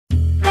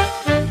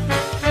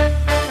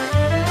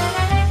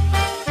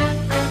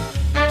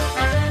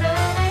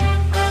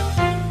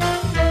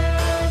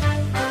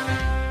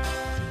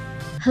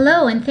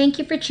Hello, and thank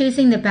you for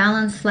choosing the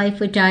Balanced Life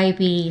with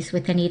Diabetes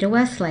with Anita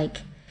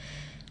Westlake.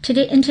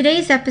 In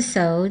today's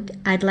episode,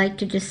 I'd like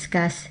to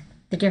discuss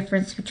the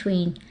difference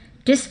between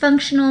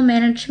dysfunctional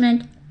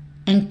management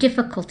and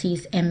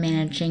difficulties in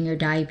managing your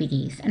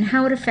diabetes and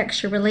how it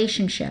affects your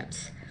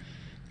relationships.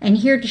 And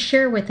here to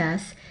share with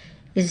us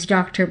is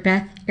Dr.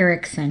 Beth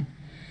Erickson.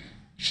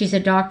 She's a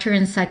doctor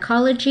in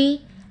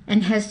psychology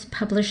and has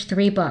published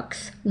 3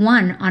 books.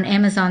 One on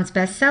Amazon's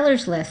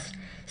bestsellers list,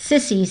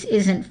 Sissies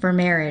Isn't for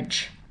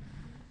Marriage.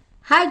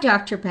 Hi,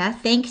 Dr.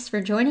 Beth. Thanks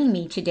for joining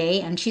me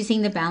today on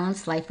Choosing the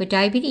Balanced Life with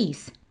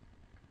Diabetes.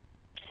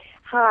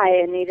 Hi,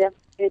 Anita.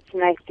 It's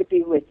nice to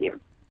be with you.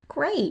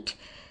 Great.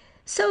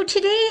 So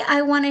today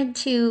I wanted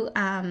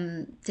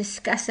to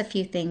discuss a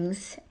few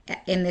things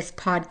in this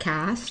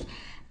podcast.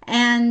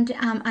 And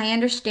I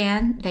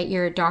understand that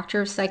you're a doctor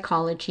of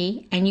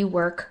psychology and you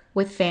work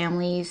with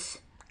families,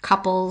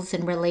 couples,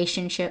 and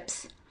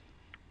relationships.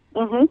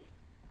 Mm-hmm.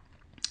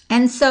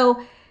 And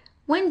so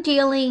when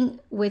dealing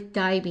with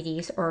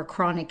diabetes or a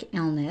chronic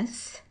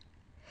illness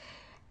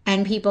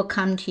and people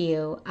come to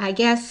you, I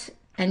guess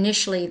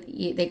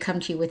initially they come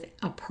to you with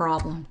a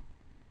problem.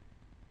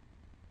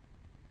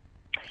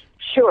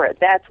 Sure,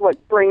 that's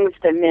what brings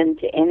them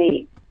into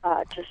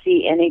to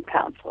see any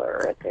counselor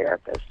or a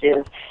therapist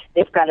is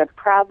they've got a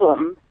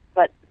problem,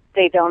 but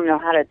they don't know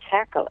how to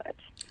tackle it.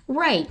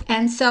 Right,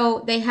 and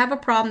so they have a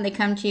problem, they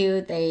come to you,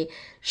 they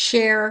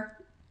share,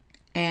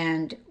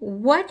 and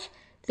what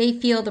they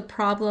feel the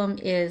problem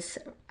is,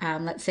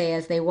 let's say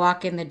as they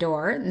walk in the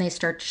door and they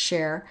start to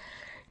share,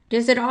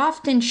 does it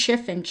often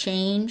shift and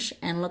change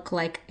and look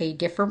like a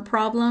different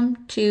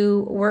problem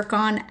to work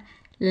on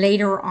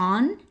later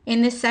on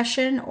in the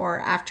session or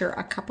after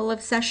a couple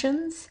of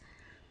sessions?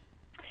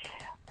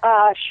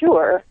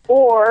 Sure.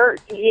 Or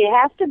you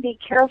have to be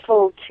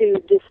careful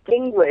to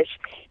distinguish,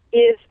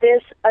 is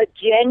this a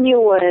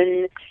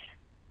genuine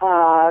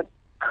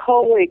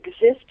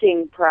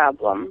coexisting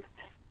problem,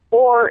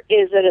 or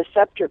is it a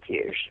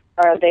subterfuge?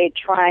 Are they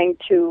trying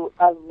to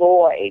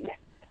avoid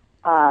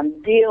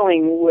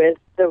dealing with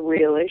the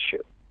real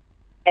issue?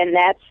 And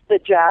that's the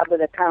job of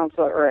the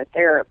counselor or a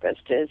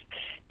therapist, is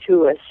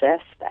to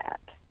assess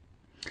that.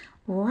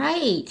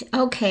 Right.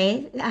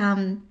 Okay.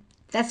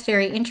 That's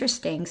very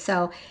interesting.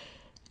 So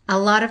a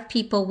lot of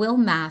people will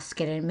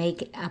mask it and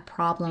make a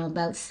problem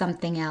about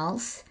something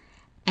else.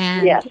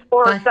 And yes,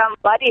 or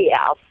somebody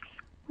else.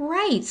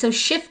 Right. So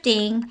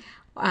shifting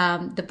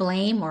the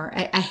blame, or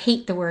I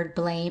hate the word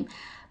blame,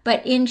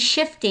 but in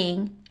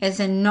shifting as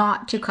in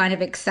not to kind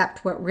of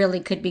accept what really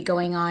could be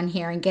going on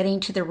here and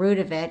getting to the root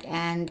of it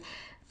and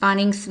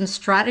finding some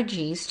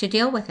strategies to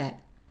deal with it.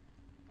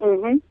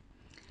 Mm-hmm.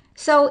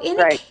 So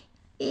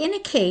in a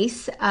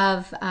case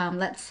of,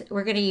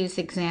 we're going to use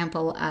the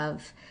example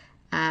of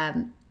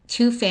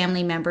 2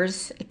 family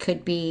members. It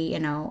could be,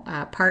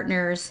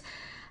 partners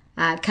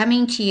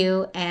coming to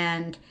you,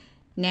 and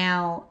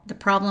now the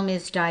problem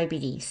is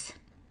diabetes.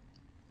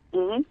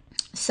 Mm-hmm.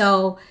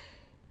 So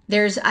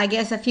there's, I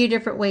guess, a few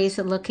different ways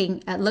of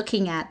looking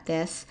at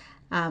this,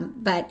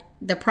 but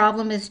the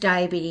problem is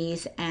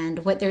diabetes,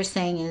 and what they're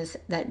saying is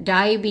that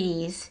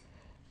diabetes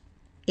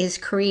is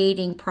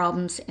creating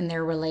problems in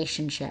their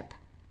relationship.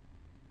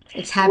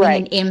 It's having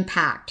an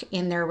impact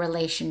in their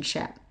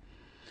relationship.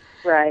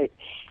 Right.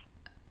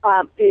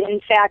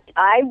 In fact,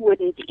 I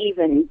wouldn't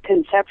even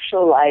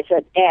conceptualize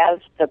it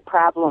as the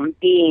problem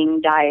being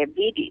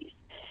diabetes.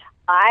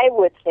 I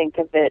would think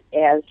of it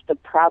as the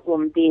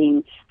problem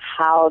being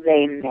how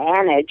they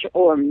manage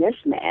or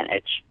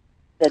mismanage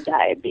the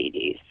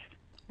diabetes.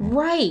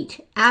 Right.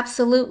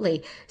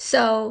 Absolutely.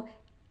 So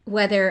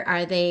is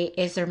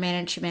their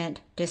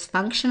management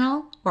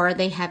dysfunctional, or are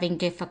they having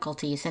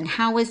difficulties? And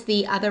how is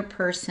the other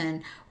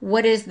person,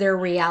 what is their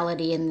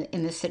reality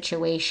in the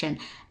situation?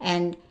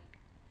 And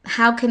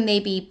how can they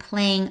be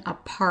playing a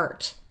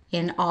part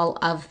in all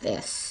of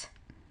this?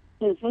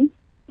 Mm-hmm.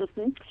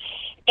 Mm-hmm.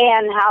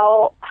 And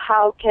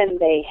how can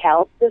they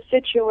help the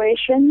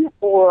situation,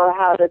 or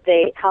how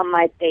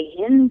might they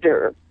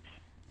hinder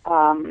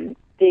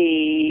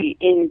the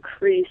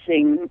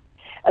increasing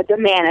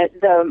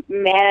the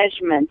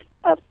management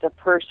of the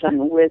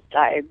person with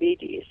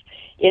diabetes?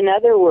 In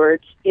other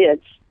words,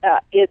 it's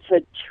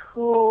a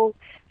twofold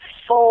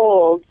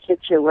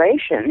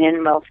situation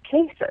in most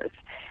cases.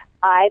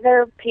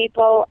 Either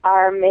people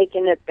are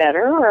making it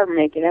better or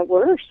making it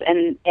worse,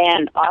 and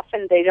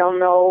often they don't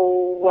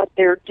know what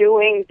they're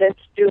doing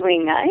that's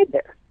doing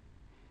either.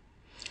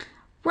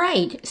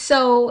 Right.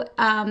 So,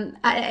 and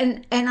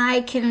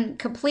I can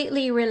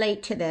completely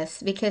relate to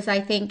this, because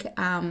I think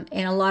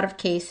in a lot of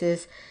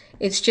cases,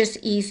 it's just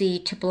easy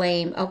to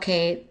blame,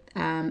 okay,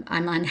 I'm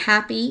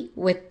unhappy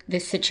with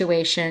this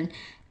situation,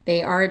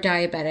 they are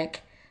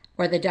diabetic,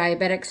 or the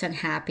diabetic's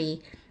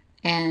unhappy,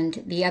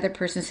 and the other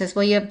person says,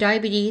 well, you have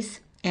diabetes,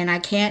 and I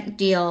can't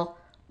deal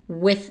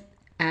with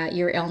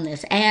your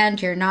illness,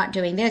 and you're not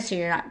doing this, or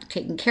you're not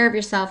taking care of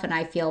yourself, and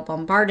I feel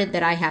bombarded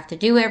that I have to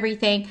do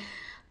everything.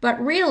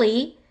 But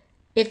really,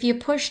 if you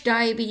push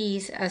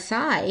diabetes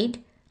aside,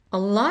 a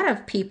lot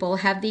of people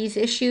have these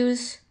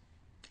issues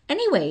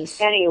anyways.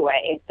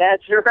 Anyway,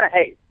 that's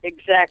right.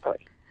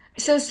 Exactly.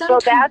 So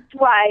that's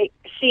why,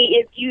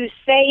 see, if you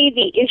say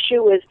the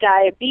issue is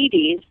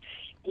diabetes,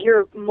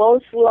 you're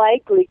most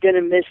likely going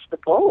to miss the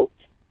boat,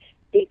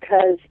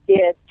 because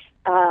it's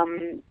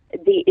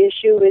the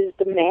issue is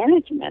the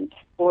management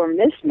or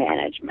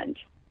mismanagement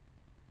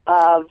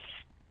of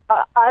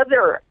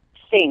other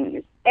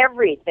things,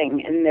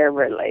 everything in their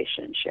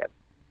relationship.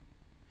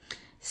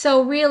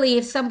 So really,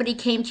 if somebody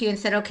came to you and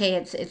said, okay,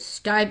 it's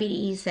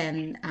diabetes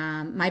and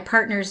my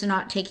partner's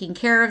not taking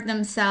care of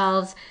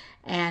themselves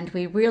and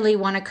we really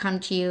want to come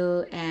to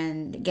you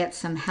and get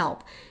some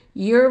help,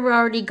 you've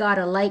already got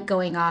a light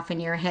going off in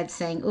your head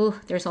saying, ooh,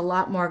 there's a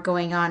lot more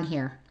going on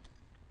here.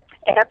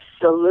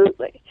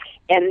 Absolutely.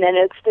 And then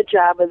it's the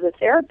job of the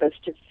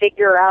therapist to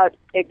figure out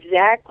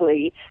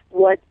exactly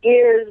what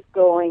is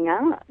going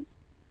on.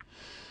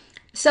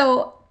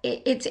 So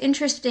it's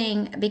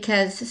interesting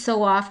because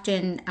so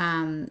often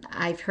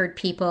I've heard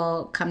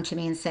people come to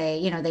me and say,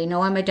 you know, they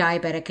know I'm a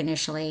diabetic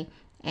initially,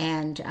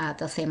 and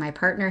they'll say my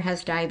partner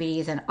has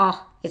diabetes, and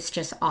oh, it's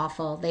just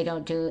awful. They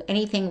don't do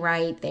anything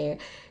right.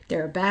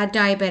 They're a bad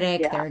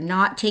diabetic. Yeah. They're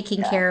not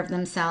taking care of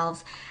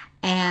themselves.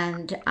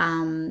 And,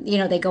 you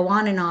know, they go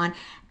on.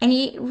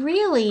 And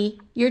really,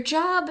 your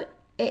job,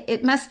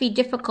 it must be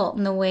difficult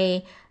in the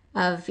way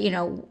of, you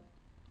know,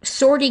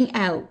 sorting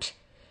out,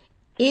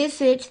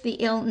 is it the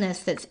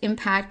illness that's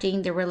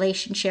impacting the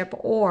relationship,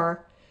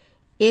 or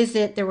is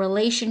it the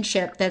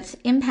relationship that's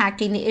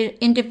impacting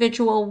the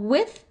individual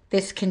with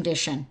this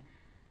condition?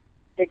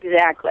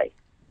 Exactly.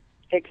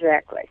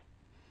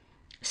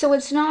 So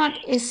it's not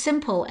as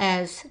simple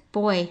as,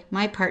 boy,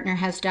 my partner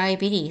has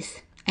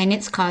diabetes and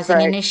it's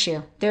causing an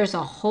issue. There's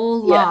a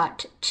whole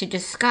lot to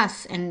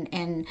discuss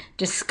and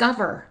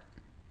discover.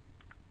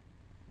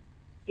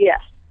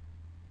 Yes,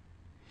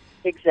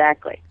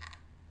 exactly.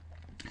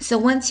 So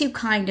once you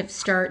kind of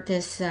start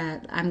this,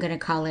 I'm going to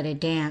call it a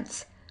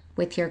dance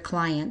with your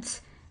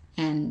clients,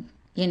 and,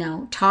 you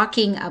know,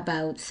 talking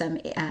about some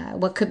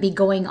what could be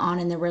going on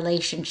in the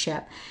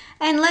relationship.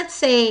 And let's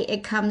say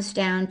it comes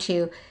down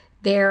to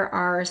there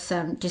are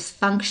some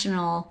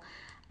dysfunctional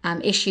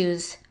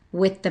issues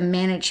with the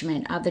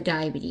management of the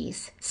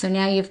diabetes. So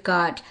now you've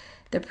got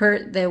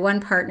the one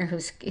partner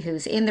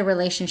who's in the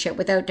relationship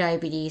without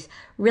diabetes,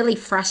 really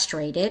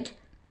frustrated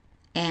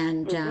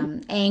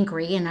and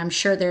angry, and I'm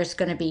sure there's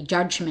going to be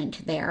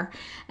judgment there.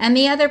 And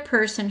the other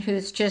person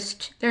who's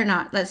just, they're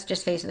not, let's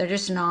just face it, they're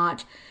just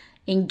not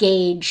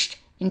engaged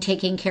in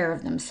taking care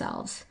of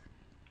themselves.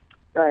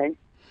 Right.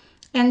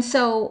 And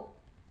so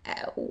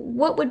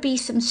what would be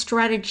some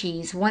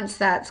strategies once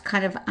that's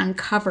kind of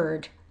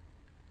uncovered?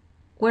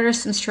 What are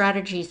some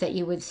strategies that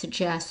you would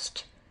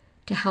suggest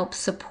to help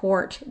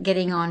support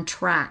getting on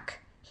track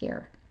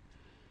here?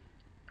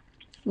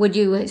 Would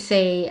you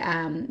say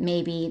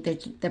maybe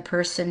the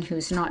person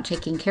who's not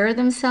taking care of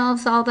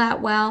themselves all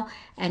that well,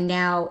 and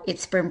now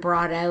it's been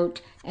brought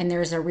out and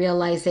there's a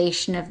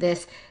realization of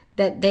this,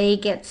 that they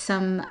get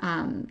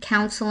some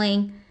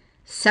counseling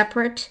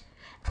separate,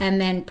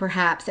 and then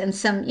perhaps, and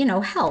some, you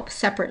know, help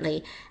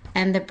separately,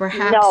 and the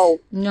perhaps...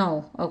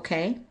 No,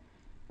 okay.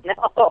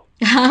 No.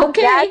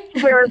 Okay.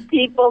 That's where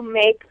people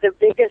make the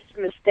biggest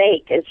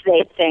mistake, is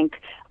they think,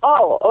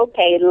 oh,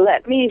 okay,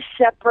 let me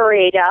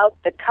separate out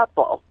the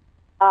couple.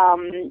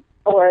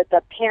 Or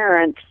the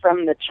parent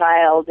from the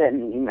child,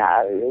 and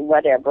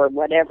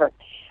whatever.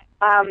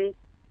 And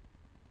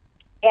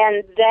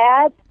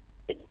that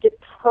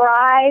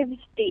deprives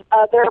the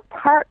other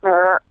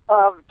partner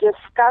of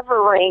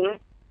discovering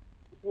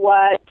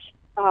what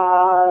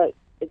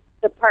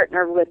the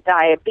partner with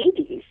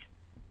diabetes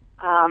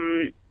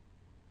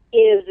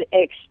is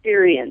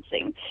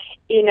experiencing.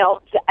 You know,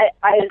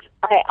 I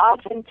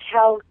often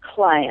tell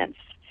clients,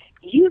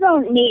 you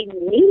don't need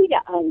me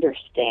to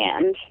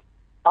understand,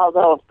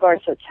 although, of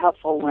course, it's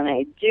helpful when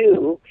I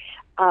do.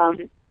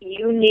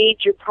 You need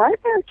your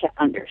partner to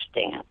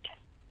understand.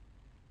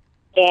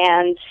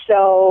 And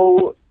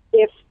so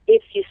if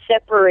you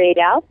separate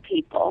out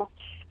people,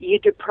 you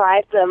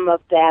deprive them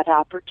of that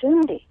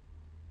opportunity.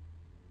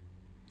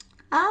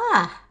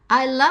 Ah,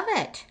 I love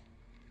it.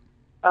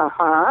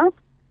 Uh-huh.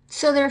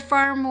 So they're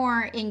far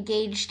more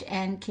engaged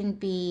and can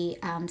be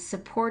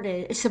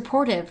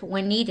supportive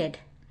when needed.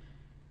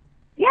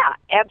 Yeah,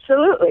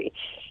 absolutely.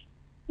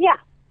 Yeah.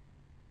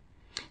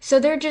 So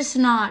they're just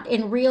not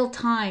in real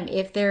time,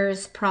 if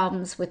there's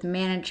problems with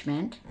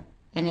management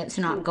and it's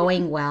not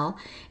going well.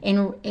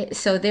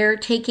 So they're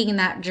taking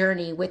that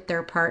journey with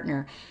their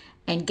partner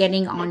and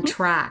getting on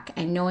track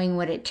and knowing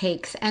what it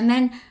takes. And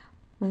then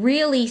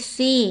really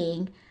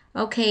seeing,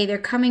 okay, they're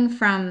coming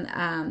from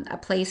a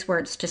place where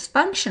it's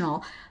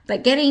dysfunctional,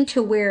 but getting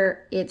to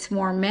where it's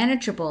more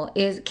manageable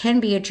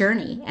can be a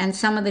journey, and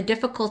some of the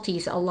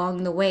difficulties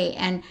along the way.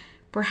 And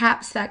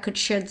perhaps that could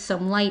shed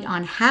some light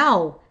on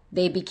how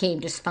they became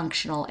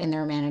dysfunctional in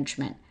their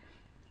management.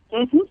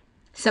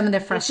 Some of the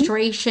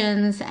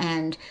frustrations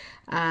and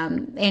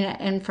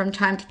And from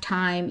time to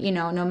time,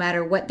 no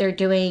matter what they're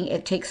doing,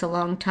 it takes a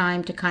long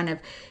time to kind of,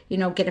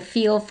 get a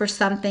feel for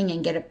something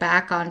and get it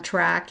back on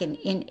track. And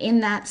in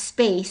that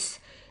space,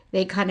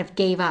 they kind of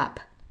gave up.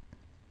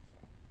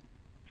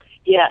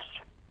 Yes.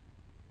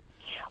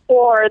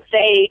 Or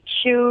they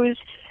choose,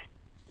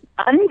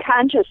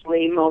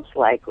 unconsciously most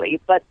likely,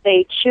 but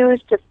they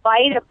choose to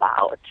fight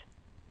about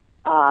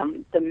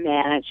the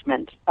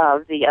management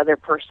of the other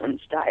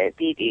person's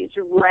diabetes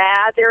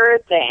rather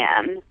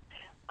than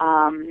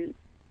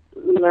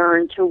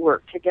learn to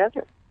work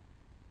together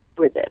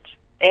with it.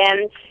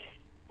 And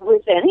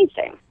with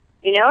anything,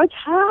 it's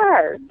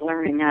hard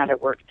learning how to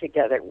work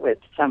together with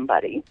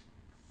somebody.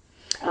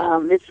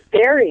 It's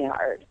very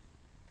hard.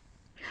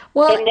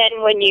 Well, and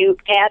then when you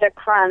add a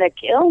chronic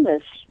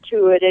illness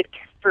to it, it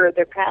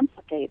further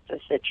complicates the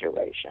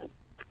situation.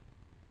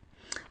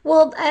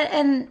 Well,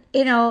 and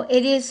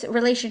it is,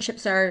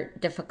 relationships are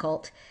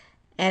difficult.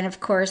 And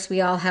of course,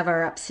 we all have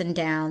our ups and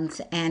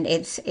downs, and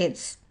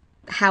it's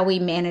how we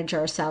manage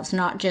ourselves,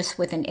 not just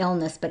with an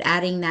illness, but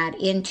adding that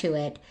into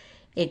it.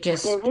 It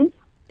just,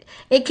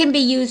 it can be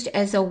used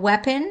as a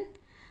weapon.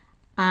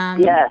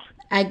 Yes.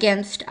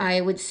 Against, I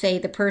would say,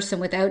 the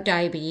person without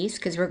diabetes,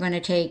 because we're going to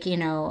take,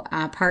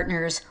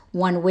 partners,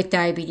 one with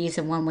diabetes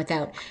and one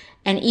without.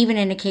 And even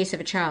in the case of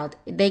a child,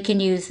 they can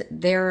use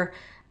their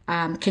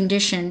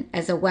condition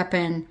as a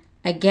weapon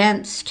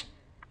against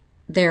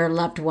their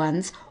loved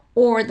ones,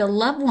 or the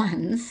loved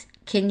ones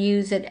can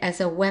use it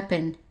as a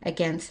weapon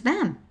against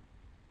them.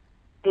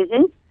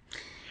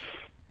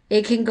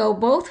 It can go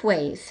both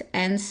ways.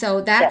 And so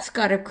that's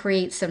got to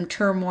create some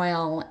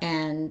turmoil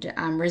and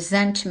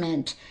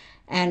resentment.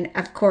 And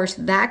of course,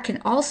 that can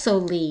also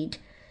lead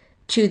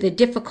to the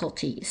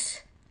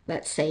difficulties,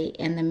 let's say,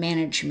 in the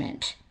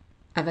management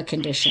of a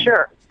condition.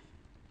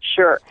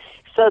 Sure.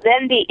 So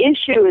then the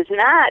issue is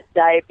not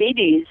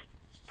diabetes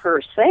per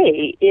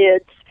se,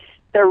 it's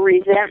the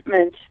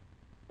resentment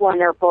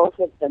one or both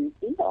of them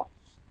feel.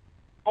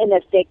 And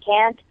if they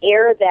can't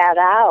air that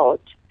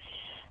out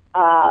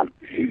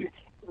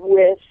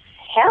with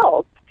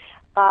help,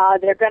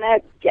 they're going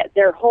to get,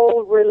 their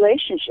whole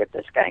relationship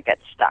is going to get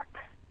stuck.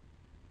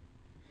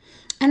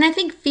 And I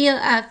think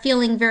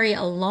feeling very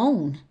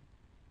alone.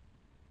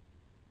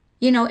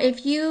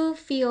 If you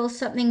feel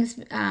something's,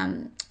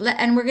 and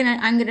I'm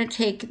gonna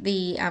take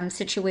the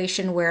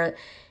situation where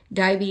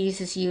diabetes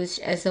is used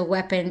as a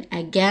weapon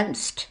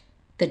against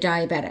the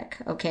diabetic.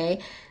 Okay,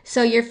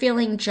 so you're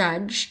feeling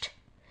judged,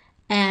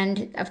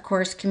 and of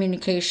course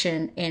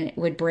communication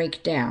would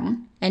break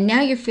down, and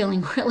now you're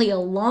feeling really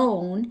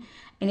alone.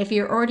 And if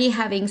you're already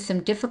having some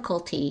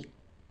difficulty,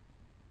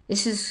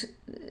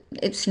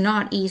 it's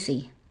not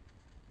easy.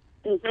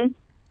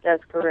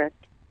 That's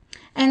correct.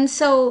 And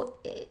so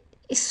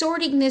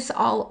sorting this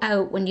all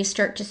out, when you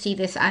start to see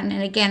this, and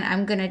again,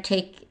 I'm going to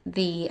take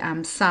the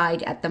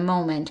side at the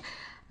moment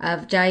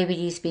of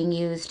diabetes being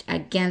used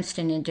against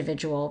an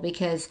individual,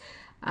 because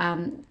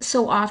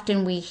so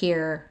often we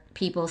hear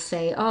people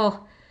say,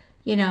 oh,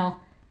 you're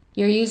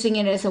using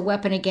it as a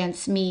weapon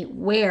against me,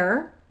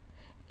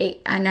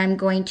 and I'm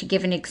going to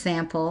give an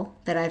example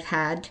that I've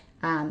had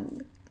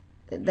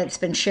that's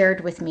been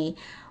shared with me,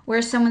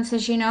 where someone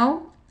says,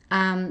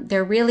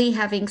 they're really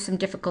having some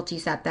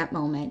difficulties at that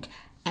moment,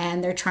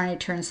 and they're trying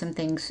to turn some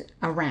things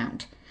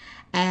around.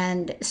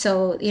 And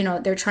so,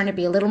 they're trying to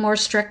be a little more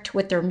strict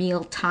with their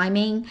meal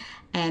timing,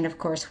 and of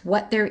course,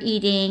 what they're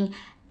eating,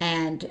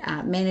 and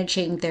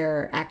managing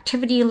their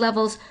activity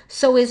levels,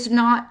 so as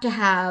not to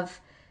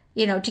have,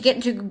 to get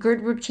into a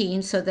good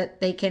routine so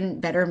that they can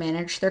better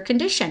manage their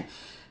condition.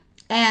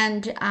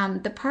 And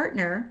the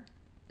partner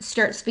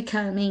starts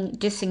becoming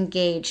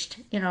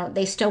disengaged.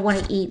 They still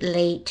want to eat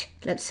late,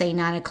 let's say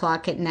 9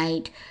 o'clock at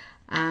night.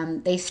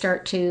 They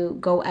start to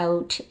go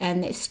out,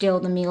 and still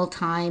the meal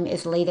time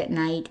is late at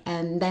night,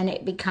 and then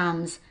it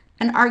becomes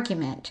an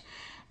argument.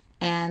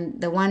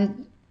 And the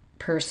one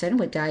person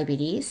with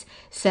diabetes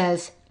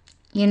says,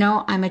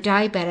 I'm a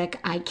diabetic,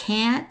 I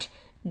can't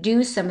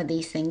do some of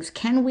these things.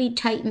 Can we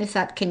tighten this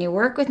up? Can you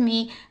work with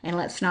me, and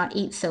let's not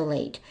eat so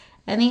late?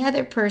 And the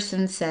other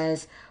person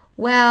says,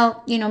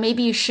 well,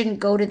 maybe you shouldn't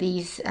go to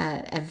these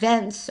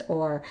events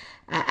or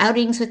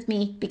outings with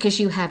me because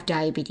you have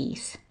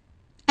diabetes.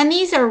 And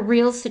these are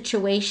real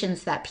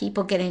situations that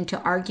people get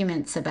into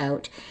arguments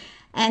about.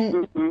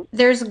 And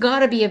there's got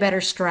to be a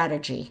better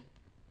strategy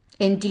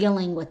in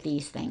dealing with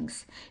these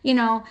things.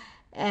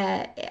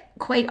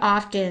 Quite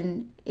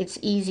often it's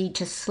easy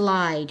to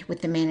slide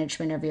with the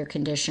management of your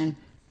condition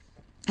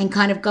and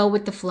kind of go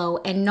with the flow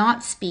and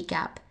not speak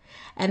up.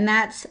 And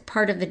that's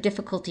part of the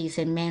difficulties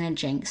in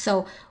managing.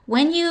 So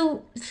when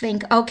you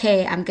think,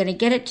 okay, I'm going to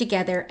get it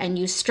together, and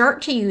you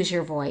start to use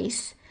your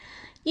voice,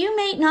 you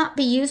may not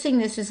be using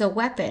this as a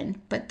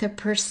weapon, but the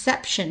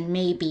perception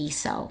may be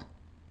so.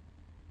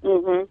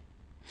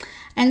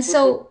 And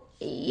so,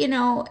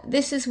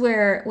 this is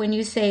where, when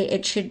you say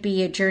it should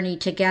be a journey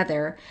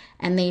together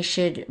and they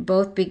should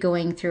both be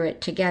going through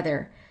it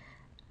together,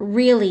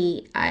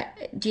 really,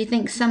 do you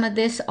think some of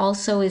this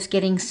also is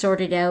getting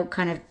sorted out,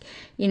 kind of,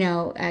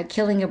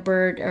 killing a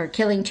bird or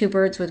killing two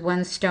birds with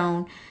one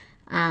stone,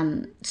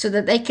 so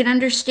that they can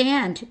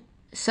understand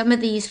some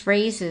of these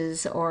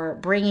phrases, or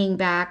bringing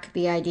back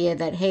the idea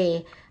that,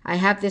 hey, I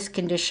have this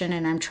condition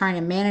and I'm trying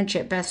to manage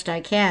it best I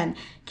can.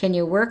 Can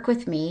you work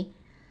with me?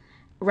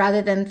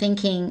 Rather than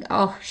thinking,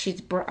 oh,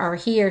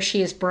 he or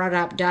she has brought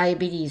up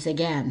diabetes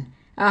again.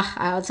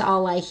 That's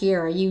all I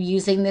hear. Are you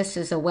using this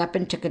as a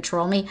weapon to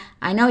control me?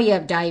 I know you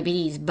have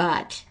diabetes,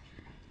 but.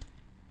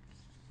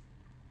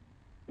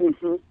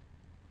 Mm-hmm.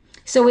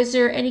 So is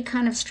there any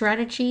kind of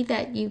strategy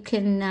that you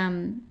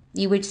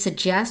would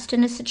suggest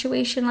in a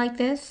situation like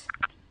this?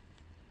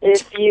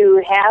 If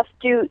you have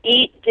to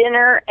eat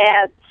dinner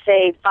at,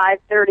 say,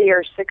 5:30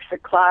 or 6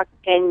 o'clock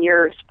and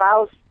your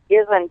spouse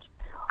isn't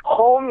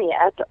home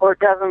yet or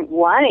doesn't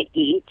want to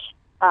eat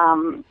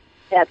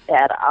at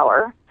that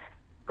hour,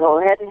 go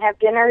ahead and have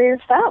dinner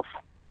yourself.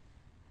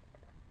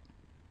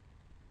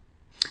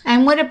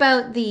 And what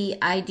about the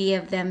idea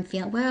of them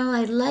feeling, well,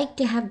 I'd like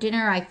to have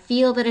dinner. I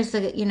feel that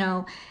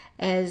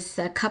as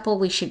a couple,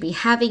 we should be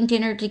having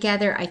dinner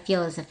together. I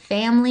feel as a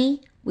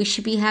family, we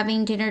should be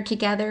having dinner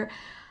together.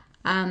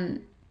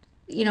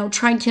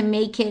 Trying to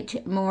make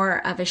it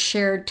more of a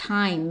shared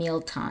time,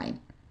 meal time.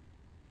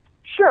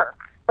 Sure,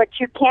 but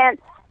you can't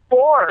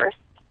force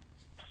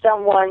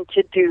someone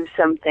to do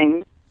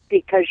something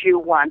because you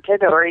want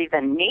it or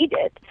even need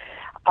it.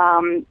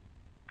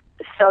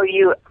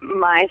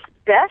 My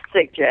best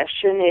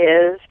suggestion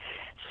is,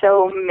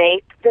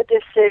 make the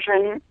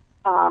decision.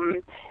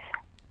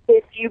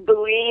 If you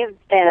believe,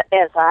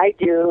 as I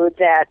do,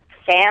 that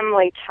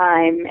family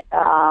time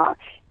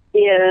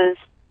is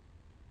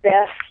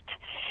best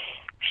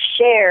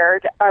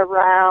shared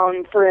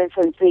around, for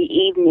instance, the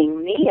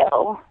evening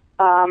meal,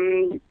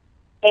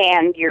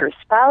 and your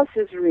spouse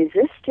is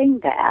resisting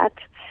that,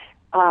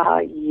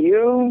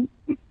 you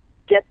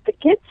get the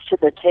kids to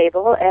the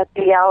table at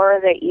the hour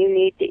that you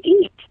need to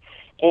eat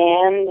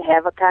and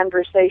have a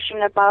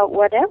conversation about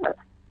whatever.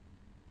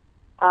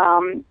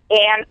 And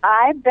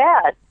I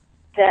bet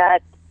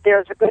that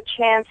there's a good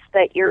chance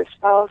that your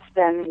spouse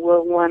then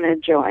will want to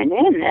join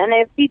in. And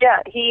if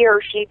he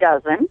or she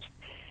doesn't,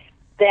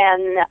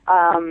 then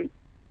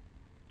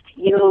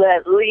you'll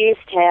at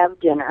least have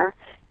dinner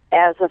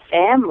as a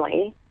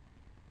family,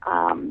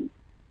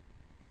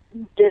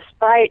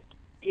 despite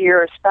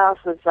your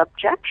spouse's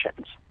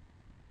objections.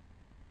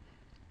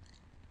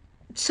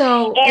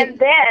 And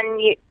then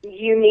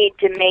you need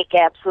to make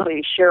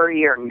absolutely sure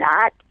you're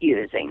not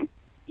using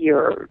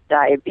your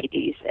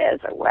diabetes as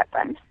a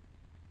weapon.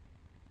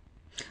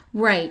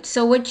 Right.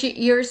 So what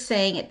you're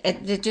saying,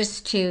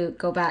 just to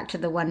go back to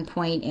the one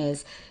point,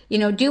 is,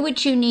 do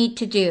what you need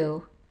to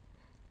do,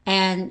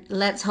 and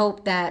let's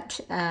hope that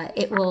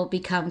it will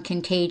become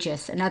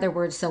contagious. In other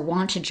words, they'll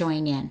want to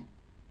join in,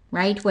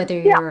 right? Whether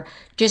you're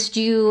just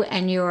you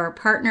and your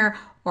partner,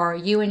 or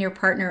you and your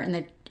partner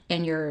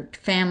and your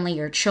family,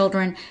 your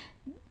children.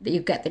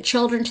 You've got the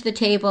children to the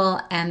table,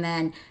 and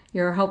then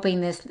you're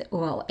hoping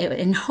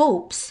in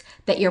hopes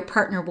that your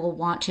partner will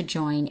want to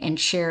join and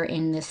share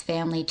in this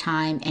family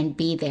time and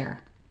be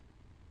there.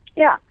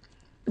 Yeah.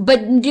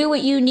 But do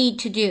what you need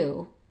to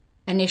do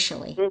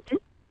initially. Mm-hmm.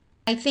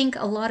 I think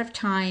a lot of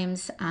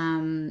times,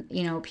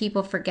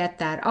 people forget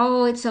that,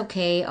 oh, it's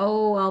okay.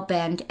 Oh, I'll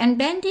bend. And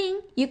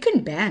bending, you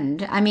can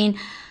bend. I mean,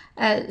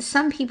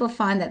 some people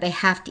find that they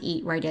have to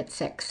eat right at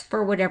 6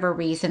 for whatever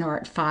reason, or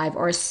at 5,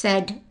 or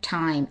said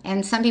time.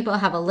 And some people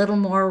have a little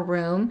more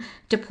room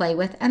to play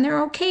with, and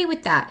they're okay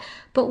with that.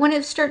 But when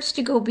it starts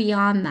to go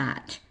beyond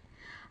that,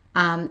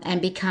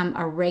 and become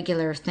a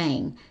regular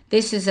thing,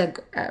 this is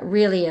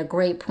really a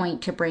great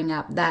point to bring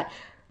up, that,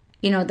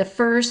 the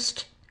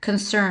first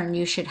concern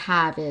you should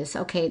have is,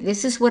 okay,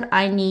 this is what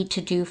I need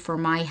to do for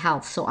my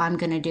health, so I'm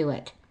going to do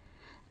it.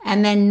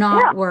 And then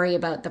not worry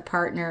about the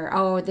partner.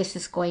 Oh, this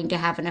is going to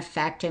have an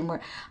effect on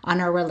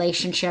our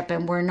relationship,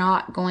 and we're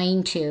not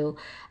going to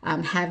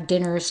have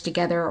dinners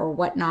together or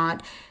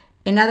whatnot.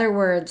 In other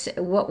words,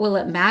 what will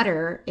it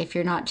matter if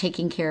you're not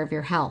taking care of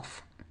your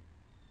health?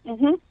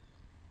 Mm-hmm.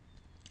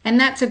 And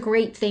that's a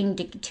great thing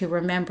to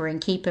remember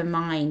and keep in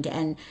mind.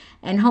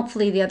 And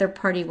hopefully the other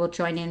party will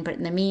join in. But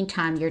in the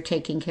meantime, you're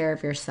taking care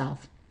of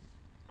yourself.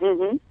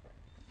 Mm-hmm.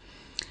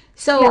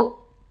 So...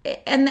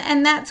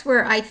 And that's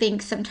where I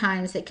think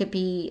sometimes it could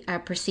be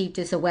perceived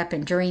as a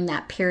weapon during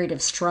that period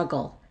of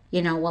struggle.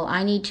 Well,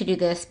 I need to do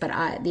this,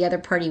 but the other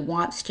party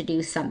wants to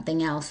do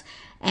something else.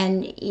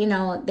 And,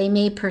 they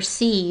may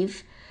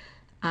perceive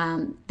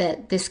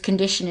that this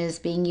condition is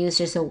being used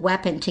as a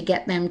weapon to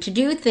get them to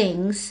do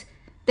things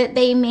that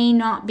they may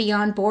not be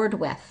on board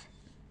with,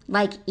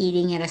 like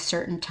eating at a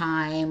certain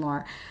time,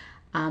 or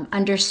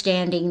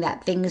understanding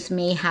that things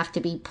may have to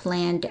be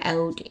planned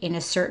out in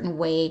a certain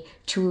way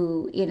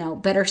to,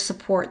 better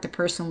support the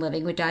person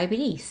living with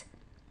diabetes.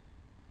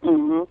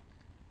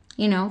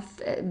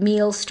 Mm-hmm.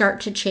 Meals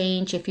start to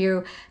change. If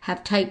you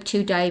have type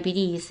 2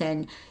 diabetes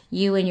and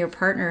you and your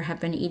partner have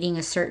been eating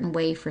a certain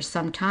way for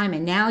some time,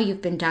 and now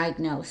you've been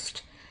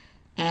diagnosed,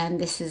 and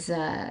this is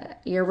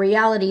your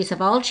realities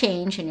have all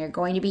changed, and you're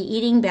going to be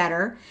eating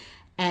better,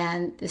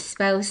 and the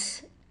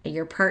spouse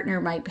your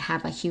partner might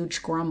have a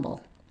huge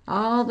grumble.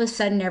 All of a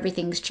sudden,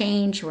 everything's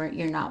changed. Where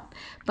you're not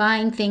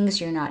buying things,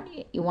 you're not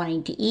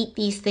wanting to eat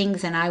these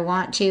things, and I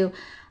want to.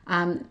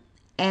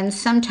 And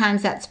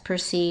sometimes that's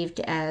perceived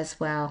as,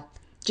 well,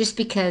 just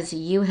because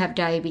you have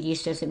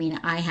diabetes doesn't mean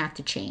I have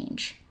to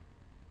change.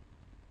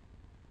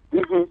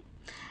 Mm-hmm.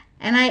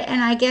 And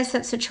I guess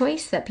that's a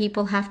choice that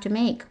people have to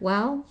make.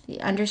 Well,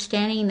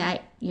 understanding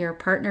that your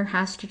partner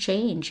has to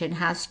change and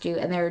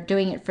they're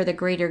doing it for the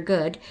greater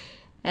good,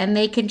 and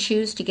they can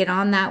choose to get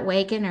on that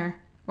wagon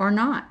or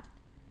not.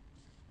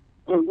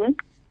 Mm-hmm.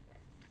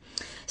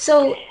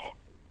 So,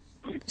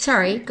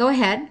 sorry, go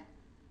ahead.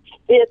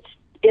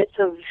 It's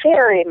a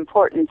very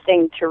important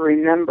thing to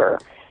remember.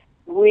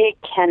 We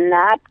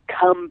cannot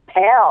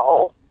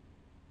compel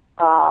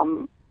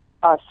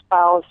a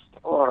spouse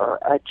or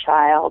a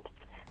child.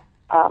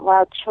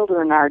 Well,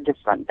 children are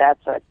different.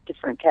 That's a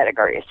different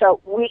category.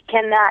 So we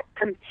cannot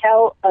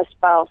compel a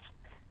spouse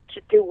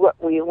to do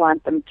what we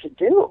want them to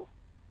do.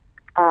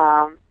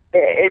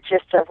 It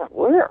just doesn't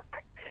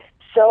work.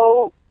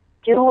 So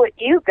do what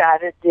you got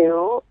to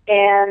do,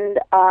 and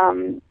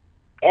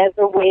as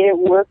a way to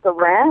work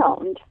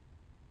around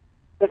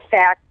the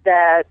fact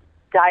that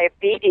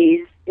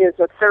diabetes is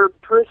a third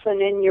person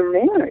in your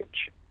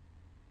marriage.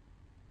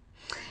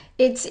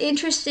 It's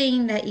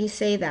interesting that you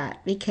say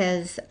that,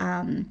 because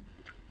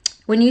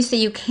when you say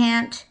you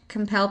can't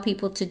compel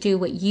people to do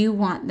what you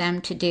want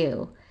them to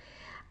do,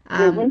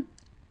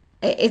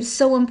 it's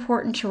so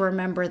important to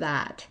remember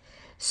that.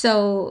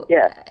 So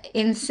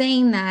in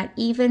saying that,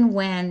 even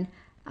when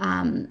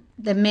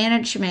the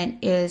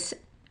management is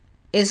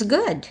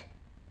good,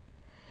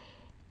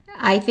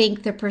 I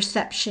think the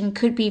perception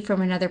could be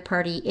from another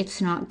party,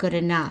 it's not good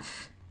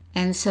enough.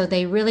 And so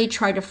they really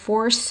try to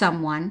force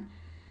someone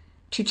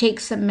to take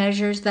some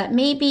measures that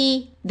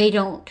maybe they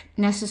don't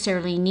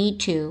necessarily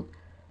need to,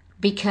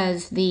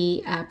 because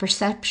the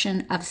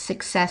perception of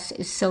success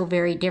is so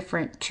very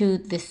different to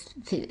the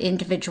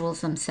individuals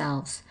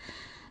themselves.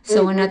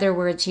 So in other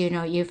words,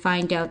 you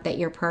find out that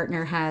your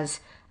partner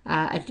has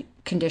a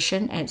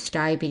condition, and it's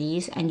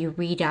diabetes, and you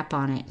read up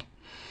on it.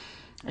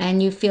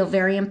 And you feel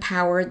very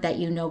empowered that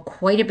you know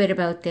quite a bit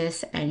about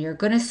this, and you're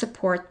going to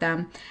support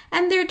them,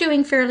 and they're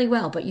doing fairly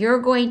well, but you're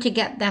going to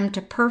get them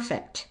to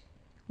perfect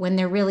when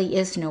there really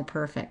is no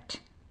perfect.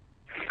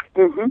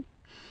 Mm-hmm.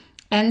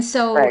 And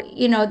so,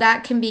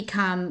 that can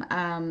become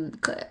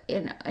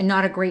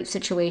not a great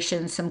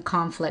situation, some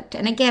conflict.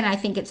 And again, I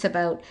think it's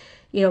about,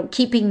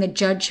 keeping the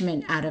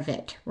judgment out of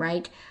it,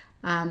 right?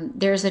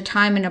 There's a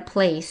time and a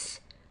place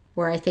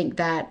where I think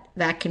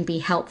that can be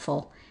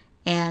helpful.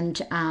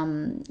 And,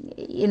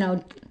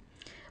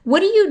 what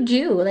do you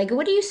do? Like,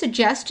 what do you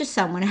suggest to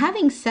someone?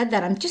 Having said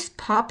that, I'm just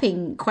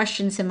popping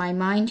questions in my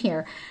mind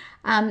here.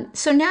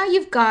 So now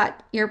you've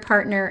got your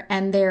partner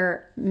and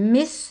they're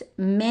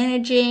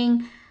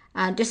mismanaging,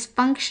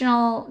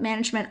 dysfunctional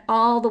management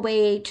all the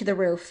way to the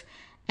roof.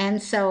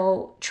 And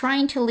so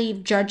trying to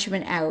leave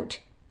judgment out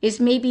is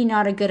maybe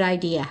not a good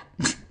idea.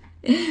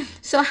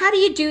 So how do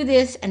you do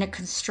this in a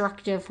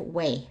constructive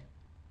way?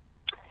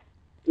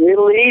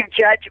 You leave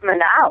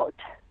judgment out.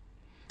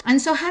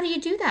 And so how do you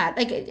do that?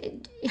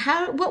 Like,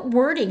 what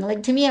wording?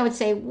 Like, to me, I would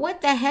say,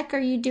 what the heck are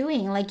you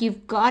doing? Like,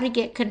 you've got to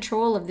get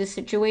control of this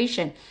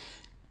situation.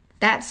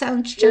 That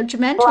sounds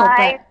judgmental.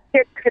 Trying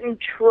to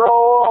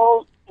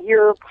control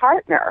your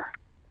partner,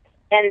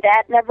 and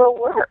that never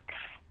works.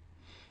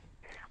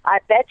 I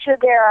bet you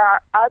there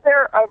are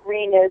other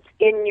arenas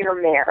in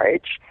your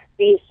marriage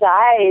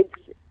besides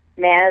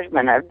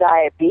management of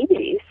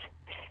diabetes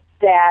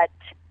that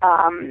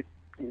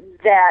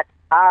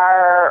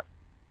are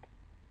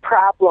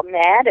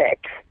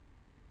problematic,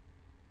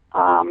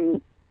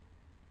 because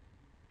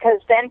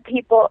then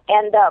people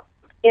end up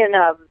in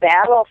a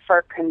battle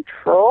for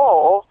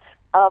control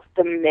of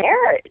the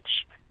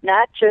marriage,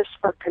 not just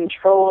for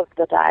control of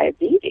the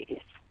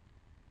diabetes.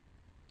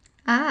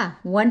 Ah,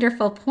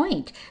 wonderful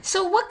point.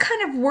 So what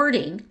kind of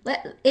wording,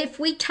 if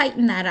we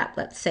tighten that up,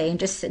 let's say, and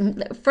just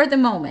for the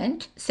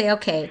moment, say,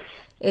 okay,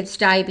 it's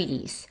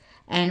diabetes.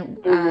 And,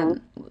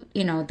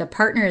 the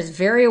partner is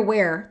very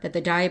aware that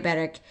the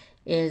diabetic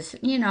is,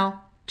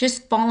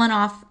 just falling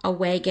off a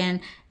wagon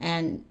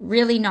and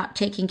really not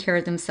taking care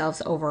of themselves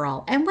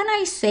overall. And when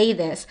I say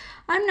this,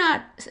 I'm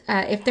not,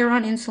 if they're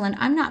on insulin,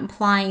 I'm not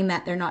implying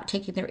that they're not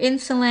taking their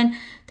insulin,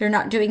 they're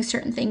not doing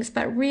certain things,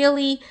 but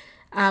really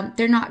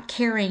they're not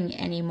caring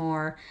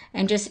anymore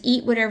and just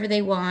eat whatever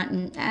they want.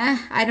 And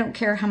I don't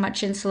care how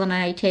much insulin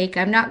I take.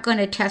 I'm not going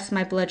to test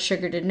my blood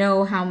sugar to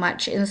know how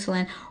much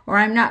insulin, or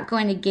I'm not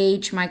going to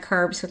gauge my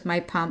carbs with my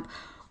pump.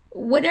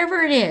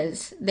 Whatever it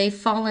is, they've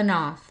fallen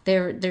off.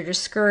 They're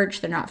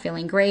discouraged. They're not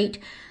feeling great.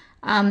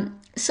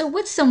 So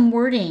what's some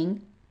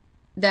wording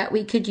that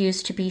we could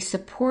use to be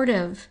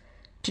supportive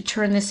to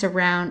turn this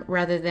around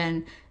rather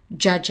than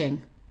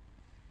judging?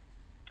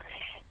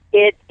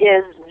 It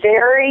is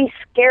very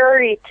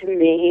scary to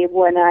me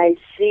when I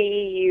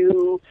see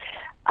you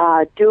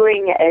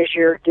doing as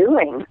you're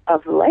doing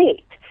of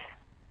late.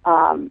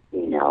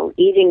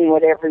 Eating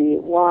whatever you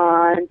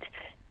want,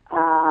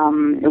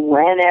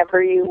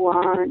 whenever you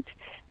want.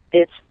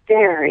 It's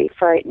very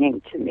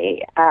frightening to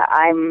me.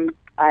 I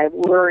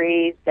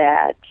worry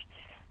that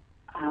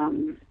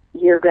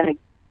you're going to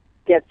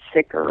get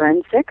sicker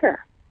and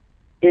sicker.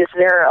 Is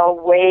there a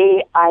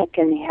way I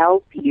can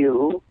help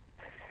you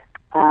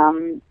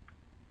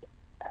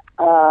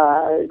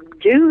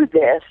do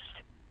this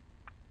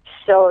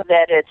so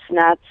that it's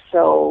not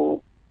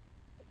so,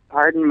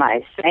 pardon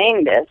my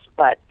saying this,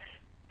 but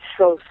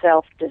so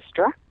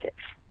self-destructive?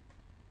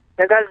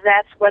 Because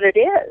that's what it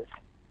is.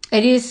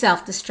 It is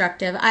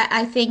self-destructive.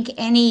 I think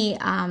any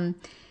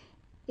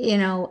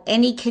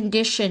any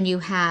condition you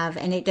have,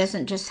 and it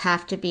doesn't just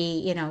have to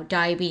be,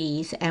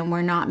 diabetes, and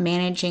we're not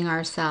managing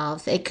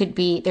ourselves. It could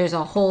be, there's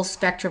a whole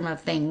spectrum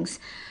of things,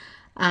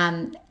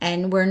 and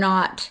we're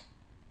not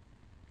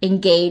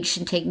engaged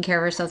in taking care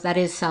of ourselves. That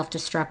is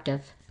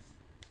self-destructive.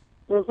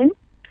 Mm-hmm.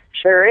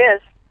 Sure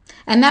is.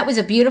 And that was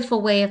a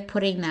beautiful way of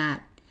putting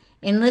that.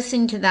 In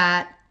listening to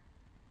that,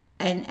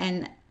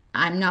 and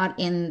I'm not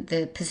in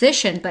the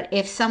position, but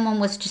if someone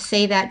was to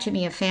say that to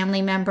me, a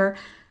family member,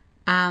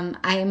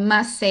 I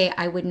must say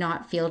I would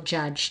not feel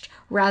judged,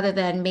 rather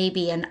than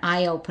maybe an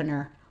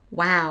eye-opener.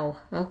 Wow,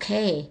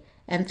 okay,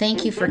 and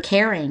thank you for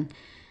caring.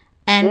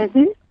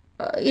 And,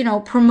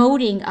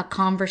 promoting a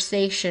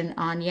conversation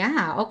on,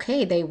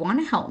 okay, they want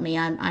to help me.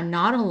 I'm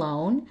not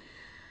alone.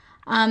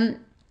 And,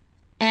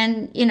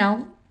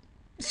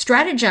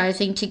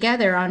 strategizing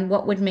together on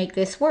what would make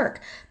this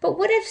work. But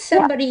what if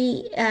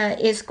somebody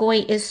is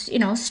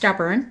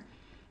stubborn,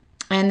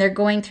 and they're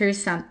going through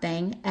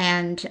something,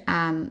 and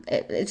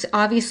it's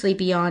obviously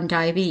beyond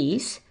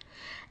diabetes,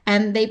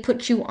 and they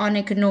put you on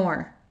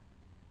ignore?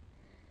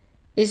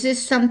 Is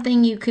this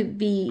something you could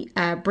be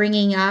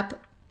bringing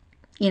up,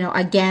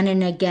 again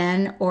and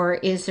again, or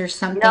is there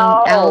something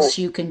else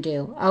you can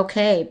do?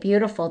 Okay,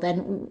 beautiful.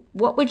 Then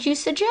what would you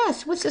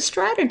suggest? What's the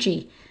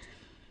strategy?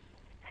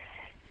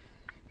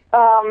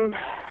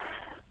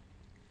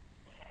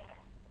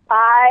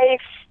 I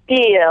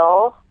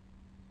feel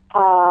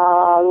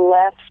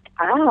left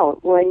out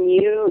when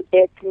you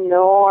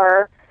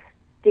ignore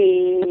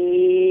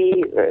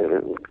the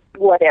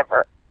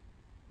whatever,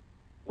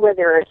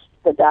 whether it's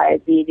the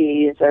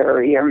diabetes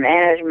or your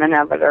management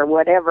of it or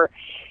whatever.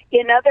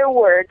 In other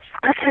words,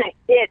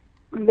 it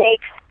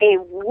makes a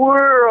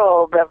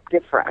world of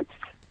difference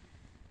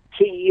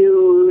to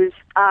use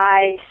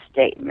I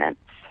statements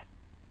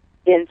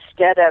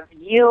instead of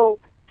you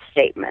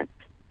statements.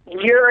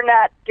 You're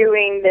not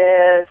doing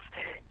this.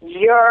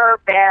 You're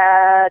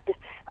bad.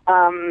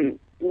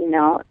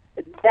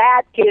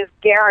 That is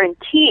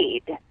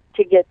guaranteed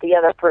to get the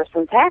other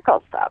person's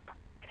hackles up.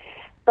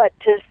 But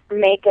to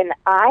make an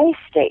I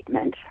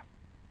statement,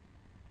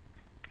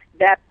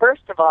 that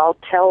first of all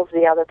tells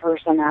the other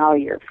person how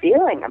you're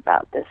feeling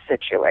about this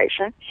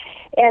situation.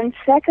 And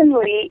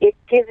secondly, it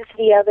gives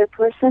the other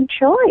person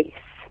choice.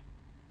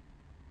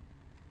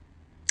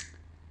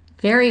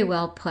 Very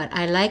well put.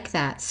 I like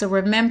that. So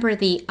remember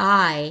the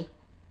I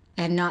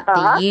and not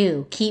the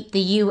you. Keep the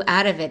you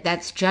out of it.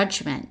 That's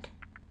judgment.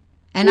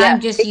 And yes, I'm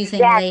just using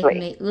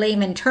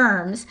layman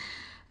terms,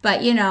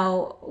 but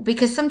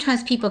because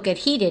sometimes people get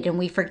heated and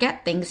we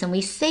forget things and we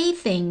say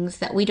things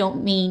that we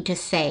don't mean to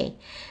say.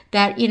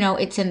 That,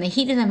 it's in the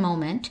heat of the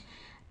moment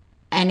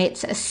and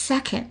it's a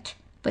second,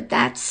 but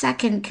that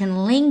second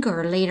can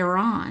linger later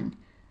on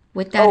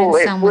with that in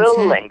someone's head. It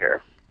will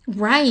linger.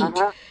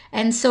 Right.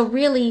 And so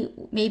really,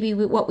 maybe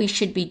what we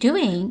should be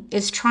doing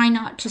is try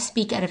not to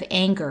speak out of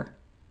anger.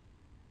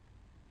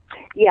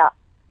 Yeah.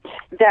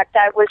 In fact,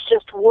 I was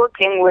just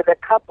working with a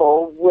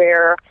couple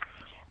where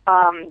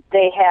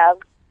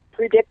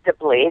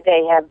predictably,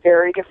 they have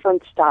very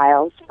different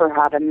styles for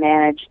how to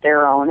manage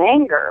their own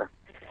anger.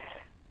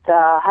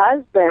 The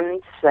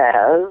husband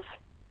says,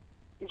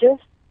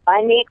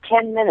 I need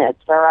 10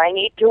 minutes, or I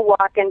need to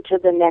walk into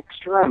the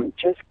next room.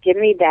 Just give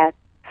me that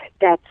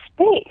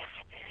space.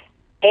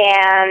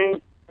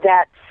 And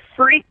that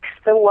freaks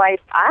the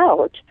wife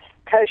out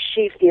because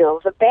she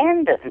feels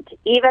abandoned,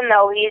 even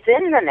though he's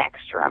in the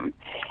next room.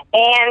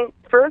 And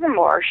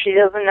furthermore, she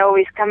doesn't know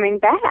he's coming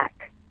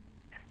back.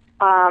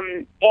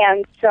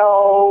 And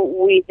so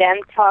we then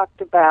talked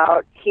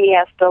about he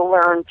has to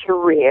learn to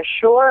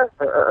reassure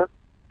her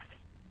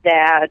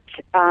that,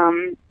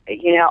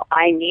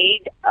 I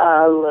need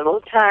a little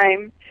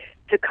time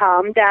to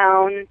calm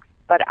down,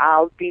 but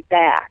I'll be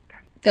back.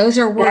 Those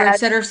are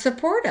words that are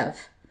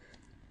supportive.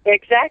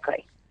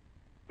 Exactly.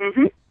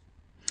 Mm-hmm.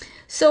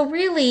 So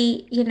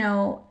really,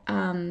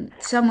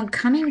 someone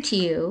coming to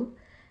you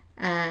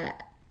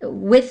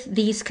with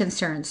these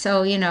concerns.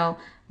 So,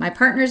 my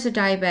partner's a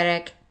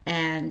diabetic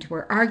and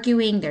we're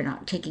arguing, they're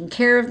not taking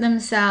care of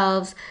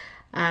themselves.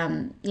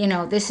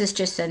 This is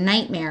just a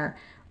nightmare.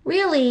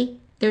 Really,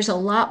 there's a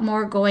lot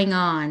more going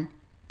on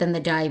than the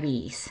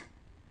diabetes.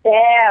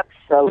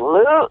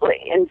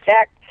 Absolutely. In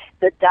fact,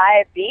 the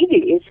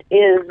diabetes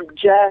is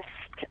just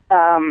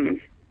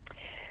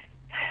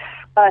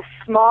a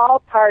small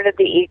part of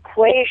the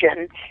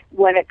equation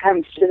when it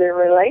comes to the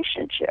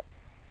relationship.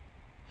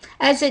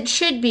 As it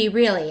should be,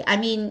 really. I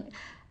mean,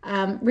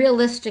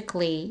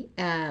 realistically,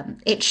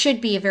 it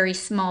should be a very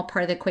small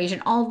part of the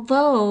equation.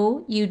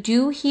 Although you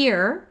do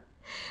hear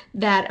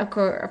that, of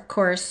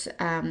course,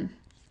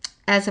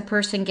 as a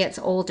person gets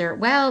older,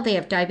 well, they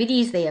have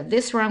diabetes, they have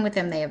this wrong with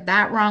them, they have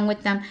that wrong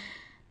with them.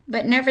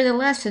 But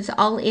nevertheless, it's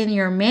all in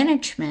your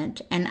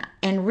management.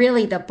 And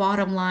really the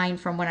bottom line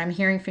from what I'm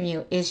hearing from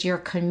you is your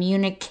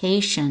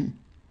communication.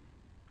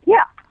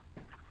 Yeah,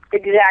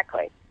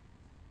 exactly.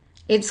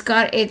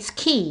 It's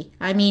key.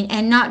 I mean,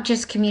 and not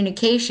just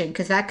communication,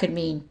 because that could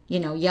mean,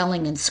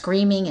 yelling and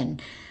screaming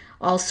and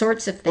all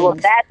sorts of things. Well,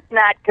 that's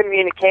not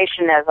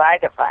communication as I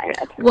define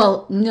it.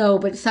 Well, no,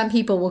 but some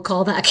people will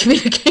call that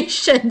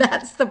communication.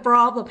 That's the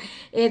problem.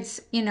 It's,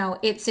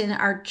 it's in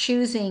our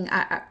choosing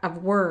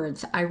of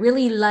words. I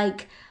really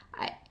like,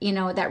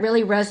 that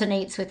really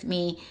resonates with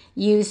me,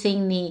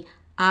 using the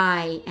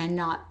I and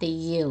not the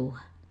you.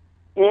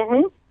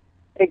 Mm-hmm.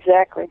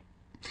 Exactly.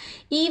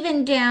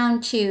 Even down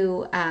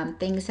to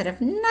things that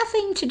have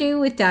nothing to do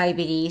with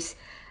diabetes.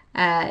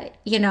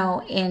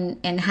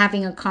 In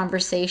having a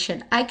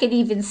conversation. I could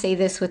even say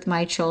this with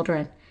my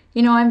children.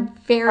 I'm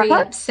very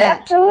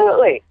upset.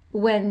 Absolutely.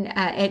 When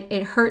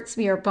it hurts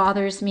me or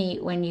bothers me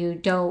when you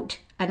don't,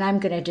 and I'm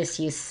going to just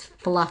use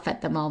fluff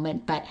at the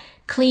moment, but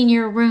clean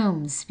your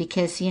rooms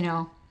because, in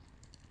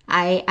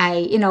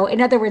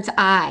other words,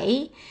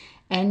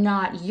 and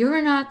not,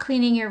 you're not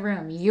cleaning your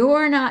room.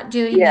 You're not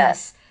doing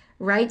this.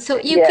 Right? So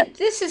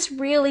this is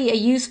really a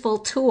useful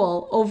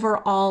tool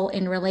overall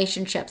in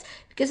relationships.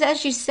 Because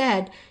as you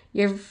said,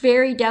 you're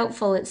very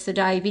doubtful it's the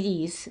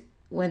diabetes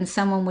when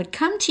someone would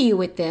come to you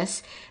with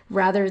this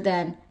rather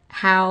than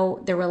how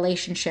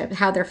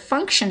they're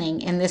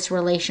functioning in this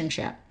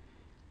relationship.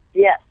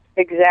 Yes,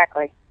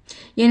 exactly.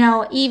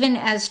 Even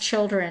as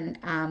children,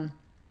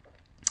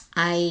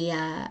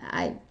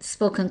 I've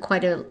spoken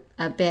quite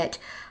a bit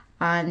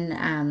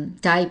on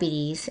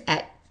diabetes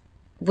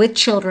with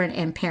children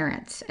and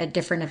parents at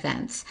different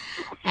events,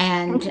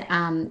 and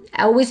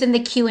always in the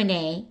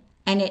Q&A,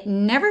 and it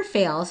never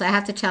fails. I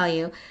have to tell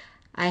you,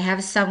 I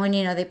have someone,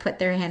 they put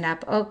their hand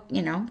up,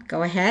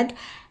 go ahead,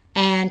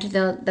 and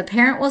the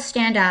parent will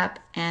stand up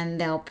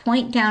and they'll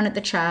point down at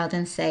the child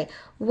and say,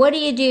 what do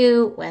you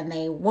do when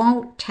they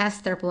won't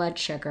test their blood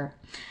sugar?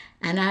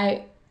 And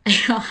I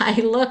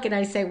look and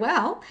I say,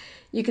 well,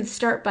 you can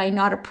start by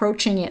not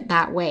approaching it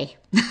that way.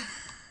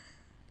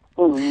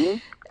 Mm-hmm.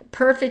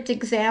 Perfect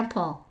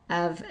example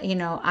of,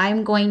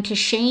 I'm going to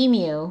shame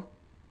you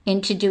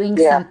into doing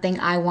something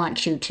I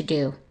want you to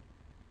do.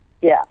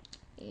 Yeah.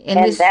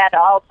 And that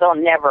also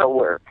never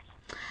works.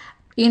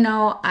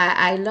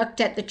 I looked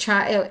at the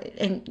child,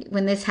 and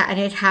when and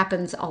it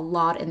happens a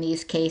lot in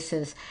these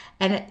cases,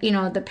 and,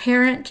 the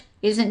parent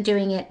isn't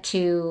doing it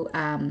to,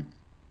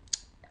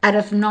 out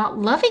of not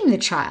loving the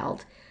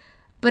child,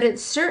 but it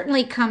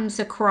certainly comes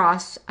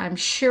across, I'm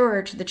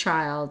sure, to the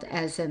child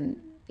as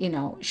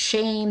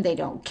shame, they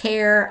don't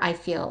care, I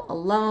feel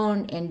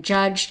alone and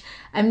judged,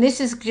 and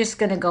this is just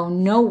going to go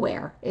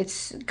nowhere.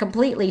 It's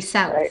completely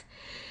south. Right.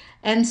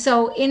 And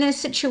so in a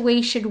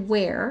situation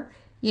where,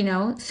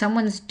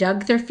 someone's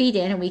dug their feet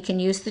in, and we can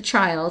use the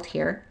child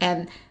here,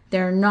 and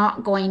they're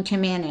not going to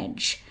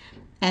manage,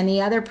 and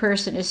the other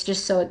person is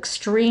just so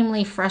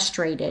extremely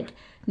frustrated,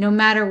 no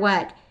matter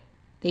what,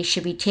 they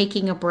should be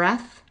taking a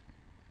breath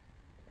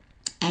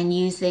and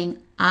using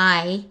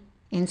I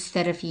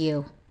instead of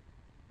you.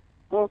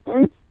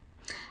 Mm-hmm.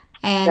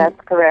 And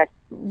that's correct.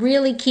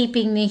 Really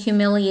keeping the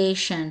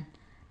humiliation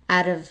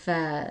out of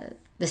the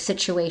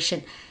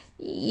situation.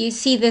 You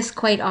see this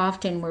quite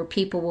often where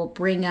people will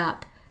bring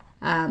up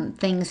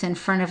things in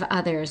front of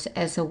others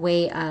as a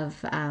way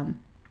of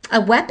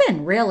a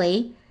weapon,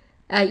 really.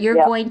 You're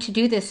going to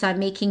do this. I'm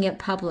making it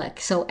public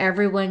so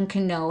everyone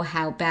can know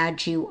how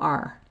bad you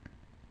are.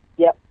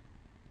 Yep,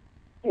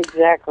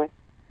 exactly.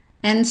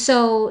 And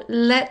so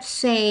let's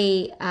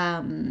say,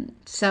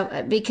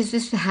 because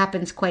this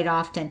happens quite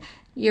often,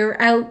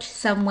 you're out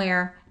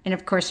somewhere, and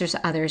of course there's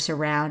others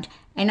around,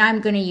 and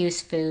I'm going to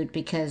use food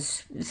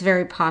because it's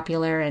very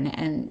popular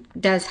and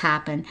does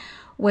happen,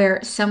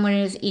 where someone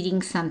is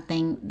eating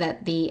something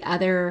that the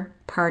other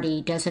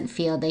party doesn't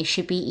feel they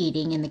should be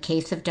eating, in the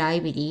case of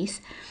diabetes,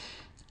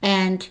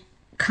 and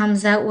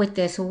comes out with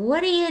this,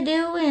 what are you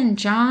doing,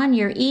 John?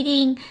 You're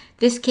eating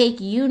this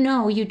cake. You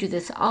do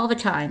this all the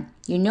time.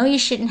 You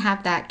shouldn't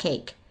have that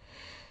cake.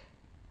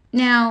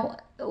 Now,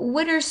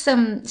 what are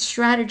some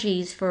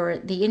strategies for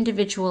the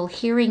individual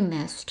hearing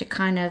this to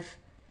kind of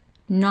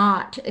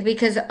not,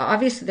 because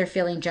obviously they're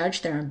feeling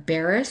judged, they're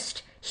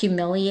embarrassed,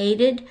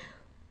 humiliated.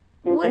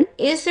 Mm-hmm.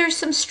 Is there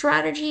some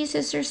strategies?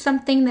 Is there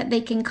something that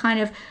they can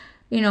kind of,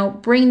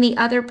 bring the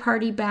other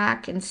party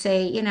back and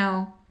say,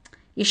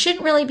 you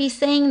shouldn't really be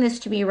saying this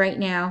to me right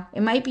now.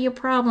 It might be a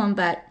problem,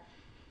 but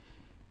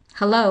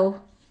hello.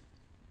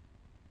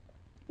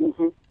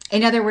 Mm-hmm.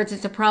 In other words,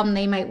 it's a problem.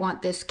 They might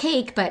want this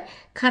cake, but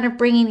kind of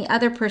bringing the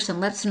other person,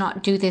 let's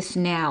not do this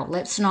now.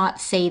 Let's not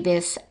say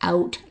this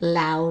out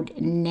loud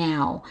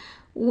now.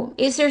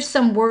 Is there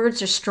some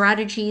words or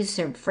strategies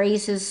or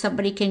phrases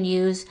somebody can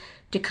use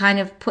to kind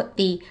of put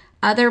the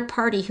other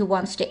party who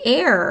wants to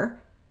err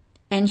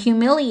and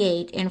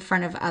humiliate in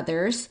front of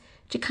others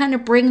to kind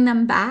of bring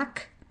them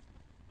back?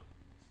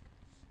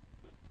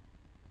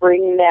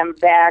 Bring them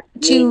back,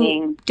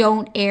 meaning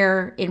don't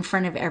air in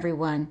front of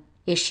everyone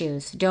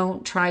issues.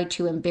 Don't try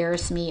to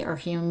embarrass me or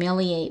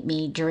humiliate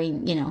me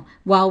during,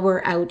 while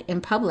we're out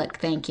in public.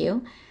 Thank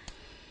you.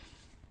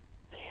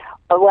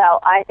 Well,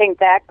 I think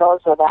that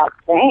goes without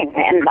saying,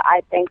 and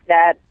I think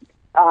that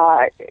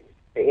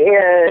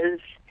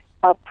is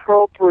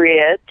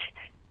appropriate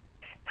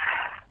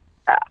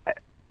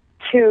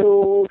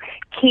to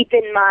keep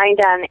in mind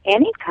on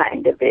any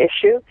kind of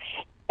issue,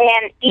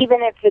 and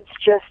even if it's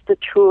just the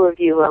two of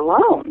you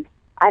alone.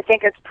 I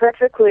think it's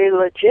perfectly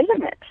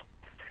legitimate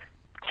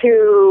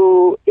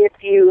to, if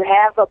you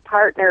have a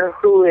partner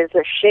who is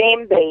a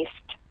shame-based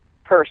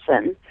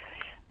person,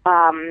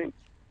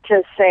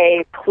 to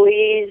say,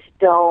 please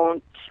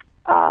don't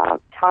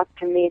talk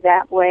to me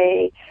that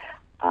way.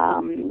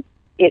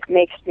 It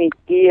makes me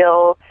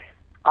feel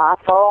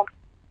awful.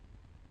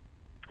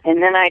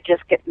 And then I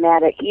just get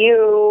mad at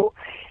you.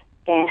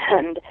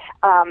 And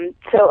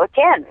so,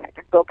 again,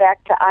 go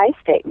back to I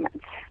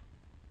statements.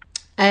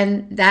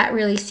 And that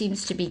really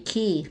seems to be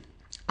key.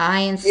 I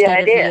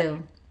instead of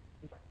you.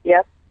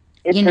 Yep.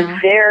 It's a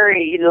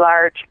very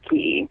large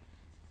key.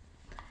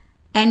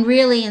 And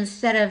really,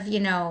 instead of,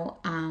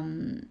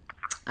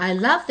 I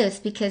love this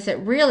because it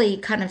really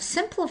kind of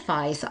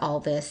simplifies all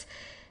this.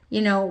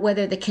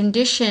 Whether the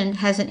condition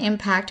has an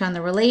impact on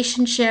the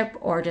relationship,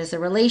 or does the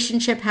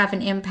relationship have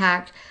an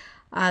impact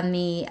on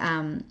the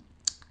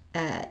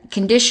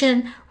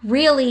condition,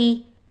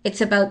 really,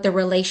 it's about the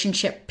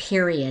relationship,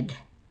 period.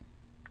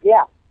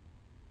 Yeah,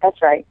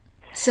 that's right.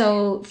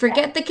 So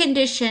forget the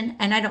condition,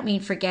 and I don't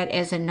mean forget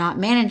as in not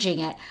managing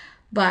it,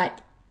 but,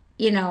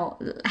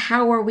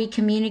 how are we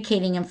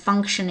communicating and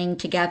functioning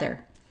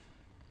together?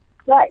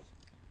 Right.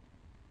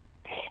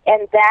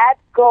 And that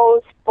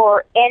goes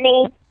for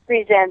any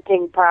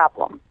presenting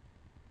problem.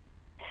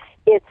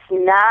 It's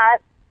not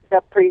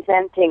the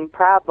presenting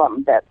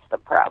problem that's the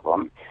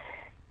problem.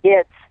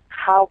 It's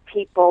how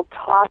people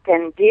talk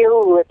and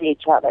deal with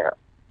each other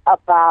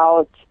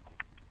about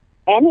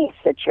any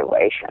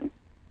situation.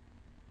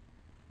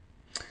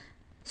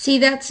 See,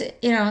 that's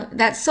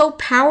so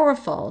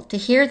powerful to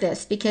hear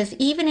this, because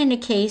even in a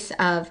case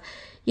of,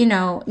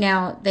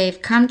 now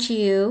they've come to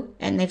you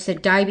and they've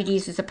said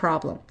diabetes is a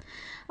problem.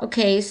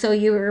 Okay, so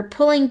you're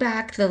pulling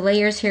back the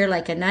layers here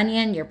like an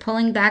onion. You're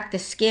pulling back the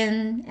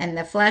skin and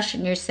the flesh,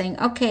 and you're saying,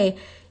 okay,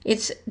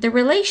 it's the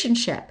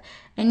relationship.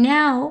 And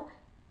now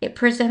it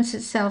presents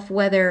itself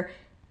whether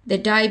the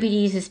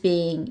diabetes is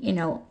being,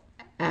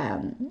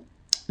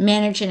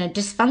 managed in a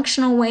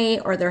dysfunctional way,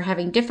 or they're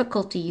having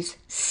difficulties.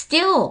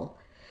 Still,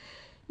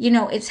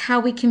 it's how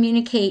we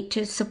communicate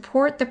to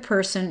support the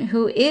person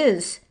who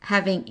is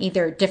having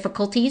either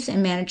difficulties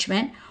in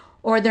management,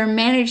 or they're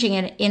managing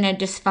it in a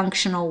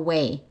dysfunctional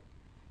way.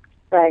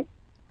 Right.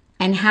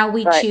 And how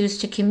we choose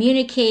to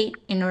communicate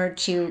in order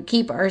to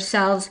keep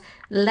ourselves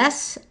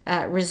less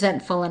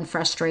resentful and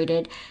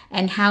frustrated,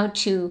 and how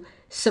to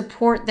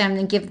support them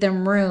and give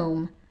them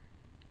room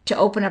to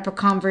open up a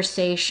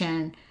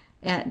conversation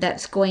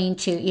that's going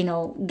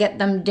to, get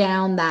them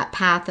down that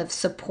path of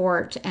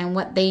support and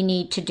what they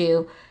need to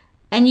do,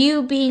 and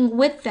you being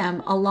with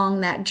them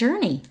along that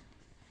journey.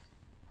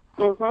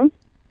 Mm-hmm.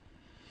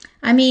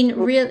 I mean,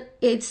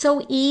 it's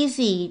so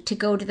easy to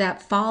go to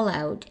that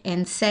fallout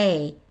and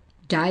say,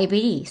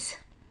 diabetes.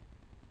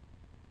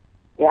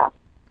 Yeah.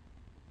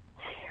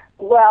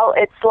 Well,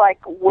 it's like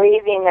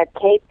waving a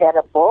cape at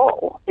a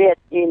bull.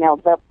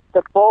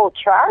 The bull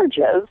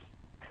charges,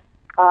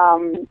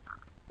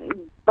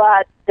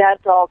 but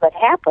that's all that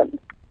happens.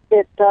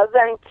 It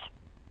doesn't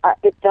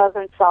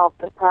solve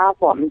the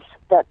problems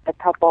that the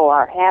couple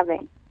are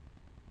having.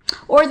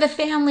 Or the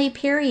family,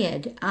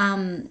 period.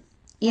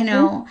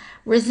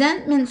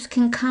 Resentments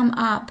can come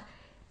up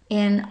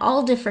in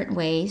all different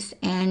ways,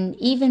 and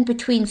even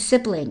between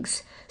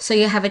siblings. So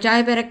you have a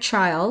diabetic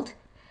child,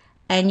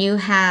 and you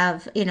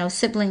have,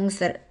 siblings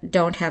that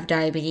don't have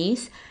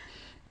diabetes.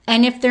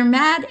 And if they're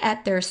mad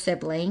at their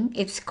sibling,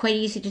 it's quite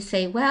easy to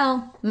say,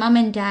 well, mom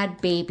and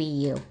dad baby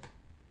you.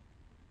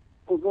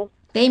 Mm-hmm.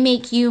 They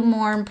make you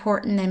more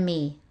important than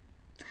me.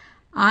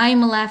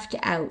 I'm left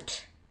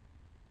out.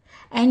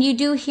 And you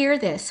do hear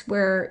this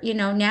where,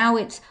 now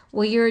it's,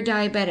 well, you're a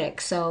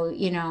diabetic. So,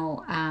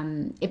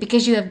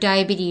 because you have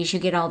diabetes, you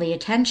get all the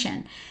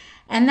attention.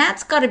 And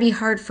that's got to be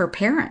hard for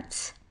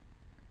parents.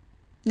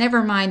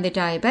 Never mind the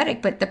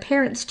diabetic, but the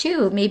parents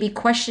too may be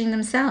questioning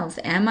themselves.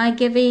 Am I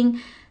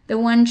giving the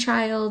one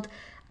child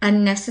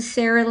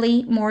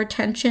unnecessarily more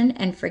attention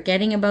and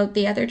forgetting about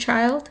the other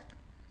child?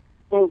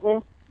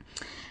 Mm-hmm.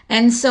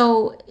 And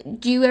so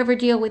do you ever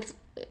deal with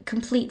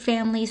complete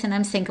families? And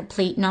I'm saying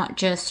complete, not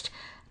just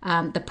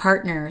the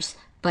partners,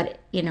 but,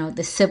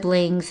 the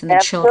siblings and the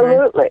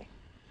children.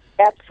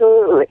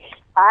 Absolutely.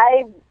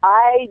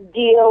 I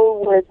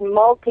deal with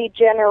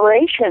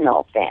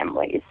multi-generational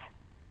families.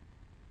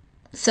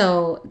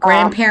 So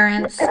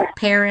grandparents,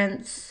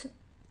 parents.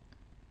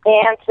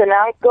 Aunts and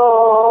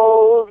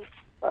uncles,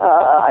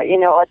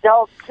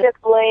 adult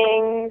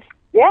siblings.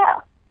 Yeah.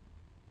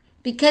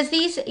 Because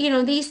these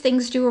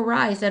things do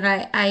arise, and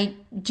I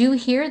do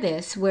hear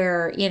this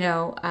where, a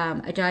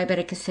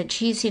diabetic has said,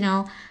 geez,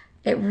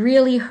 it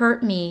really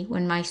hurt me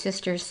when my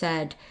sister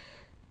said,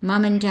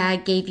 Mom and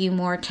Dad gave you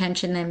more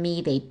attention than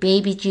me. They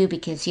babied you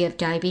because you have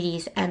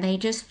diabetes, and they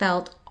just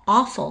felt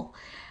awful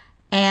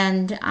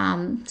and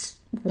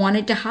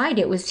wanted to hide.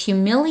 It was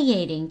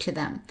humiliating to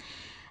them.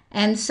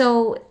 And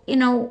so,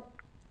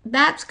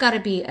 that's got to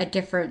be a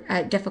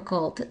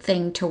difficult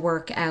thing to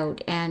work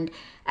out. And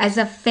as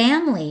a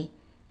family,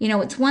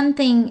 it's one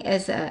thing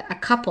as a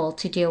couple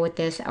to deal with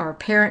this, or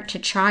parent to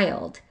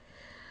child,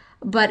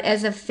 but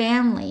as a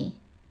family,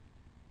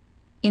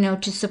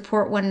 to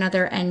support one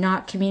another and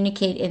not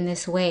communicate in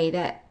this way,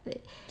 that,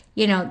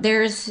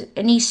 there's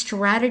any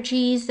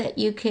strategies that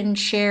you can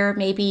share.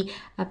 Maybe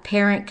a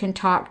parent can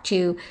talk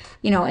to,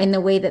 in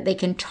the way that they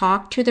can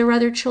talk to their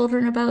other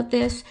children about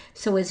this,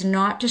 so as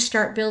not to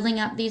start building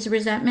up these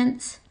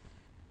resentments.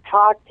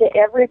 Talk to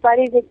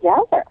everybody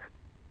together.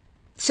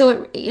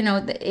 So,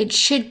 it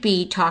should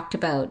be talked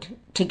about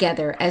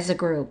together as a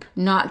group,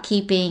 not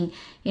keeping,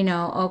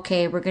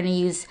 okay,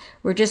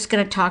 we're just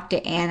going to talk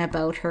to Anne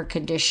about her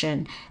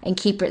condition and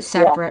keep it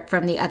separate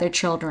from the other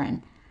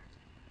children.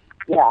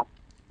 Yeah.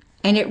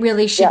 And it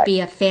really should be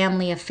a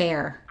family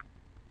affair.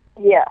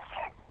 Yes.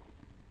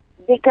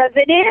 Because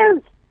it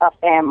is a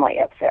family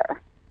affair.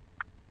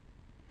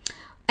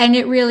 And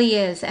it really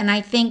is. And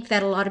I think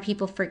that a lot of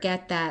people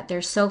forget that.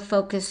 They're so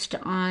focused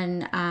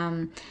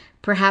on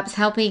perhaps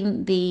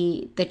helping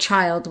the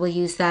child, we'll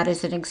use that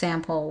as an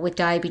example, with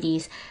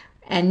diabetes,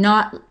 and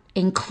not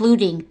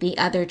including the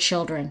other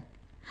children.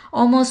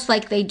 Almost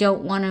like they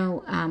don't want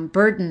to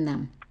burden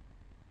them.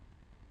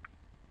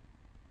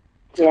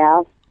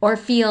 Yeah. Or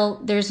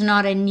feel there's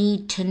not a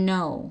need to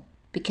know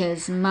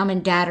because Mom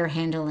and Dad are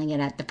handling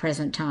it at the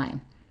present time.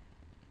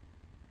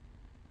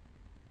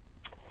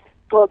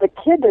 Well, all the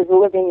kids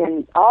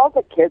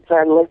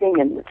are living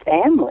in the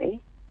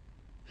family.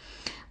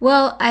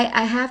 Well,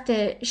 I have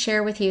to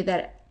share with you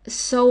that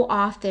so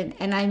often,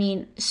 and I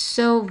mean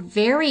so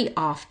very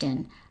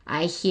often,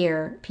 I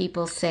hear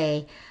people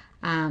say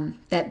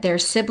that their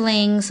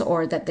siblings,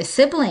 or that the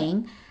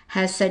sibling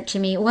has said to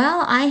me,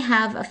 well, I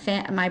have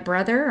my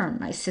brother or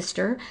my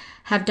sister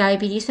have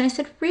diabetes. And I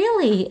said,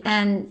 really?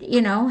 And,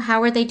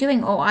 how are they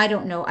doing? Oh, I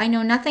don't know. I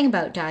know nothing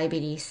about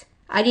diabetes.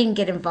 I didn't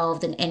get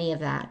involved in any of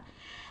that.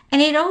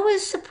 And it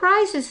always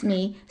surprises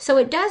me. So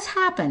it does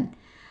happen.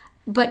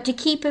 But to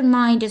keep in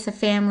mind, as a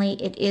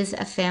family, it is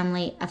a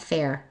family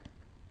affair.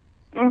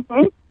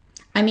 Mm-hmm.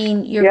 I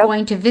mean, you're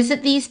going to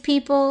visit these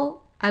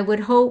people. I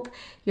would hope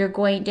you're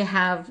going to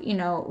have,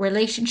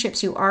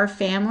 relationships. You are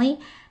family.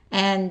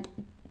 And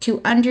to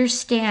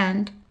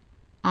understand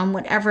on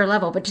whatever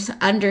level, but just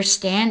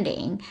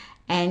understanding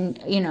and,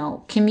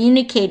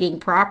 communicating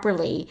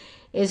properly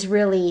is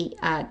really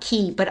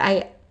key. But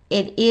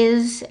it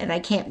is, and I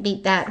can't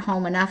beat that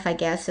home enough, I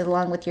guess,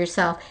 along with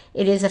yourself,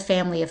 it is a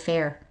family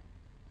affair.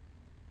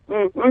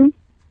 Mm-hmm.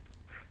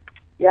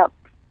 Yep.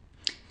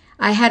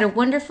 I had a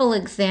wonderful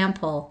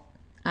example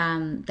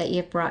that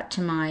you brought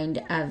to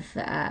mind of,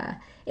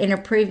 in a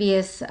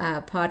previous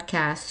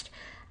podcast,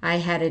 I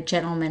had a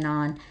gentleman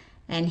on,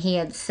 and he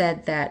had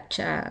said that,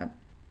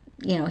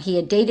 he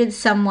had dated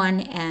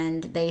someone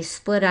and they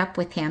split up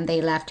with him.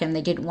 They left him.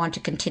 They didn't want to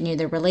continue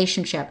their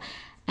relationship.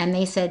 And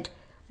they said,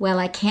 well,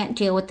 I can't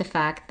deal with the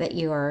fact that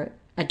you're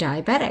a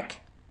diabetic.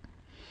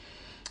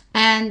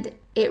 And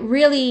it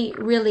really,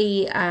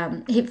 really,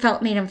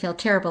 made him feel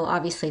terrible,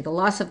 obviously, the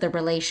loss of the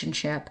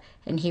relationship.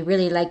 And he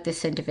really liked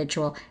this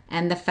individual.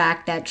 And the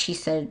fact that she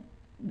said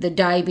the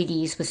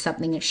diabetes was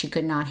something that she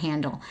could not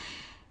handle.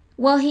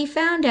 Well, he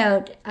found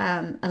out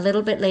a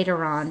little bit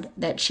later on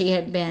that she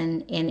had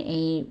been in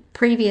a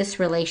previous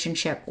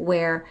relationship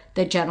where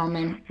the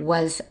gentleman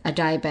was a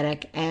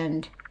diabetic,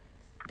 and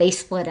they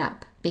split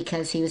up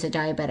because he was a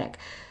diabetic.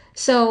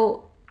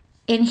 So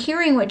in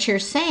hearing what you're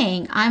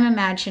saying, I'm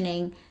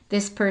imagining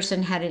this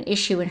person had an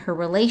issue in her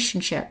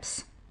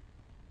relationships.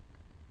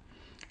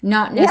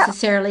 Not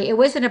necessarily, it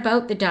wasn't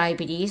about the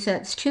diabetes.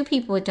 That's two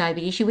people with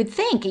diabetes. You would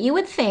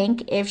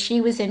think if she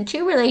was in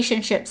two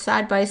relationships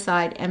side by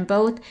side and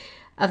both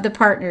of the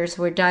partners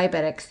were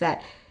diabetics,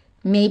 that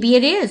maybe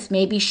it is.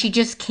 Maybe she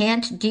just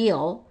can't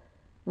deal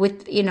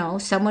with,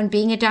 someone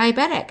being a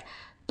diabetic.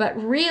 But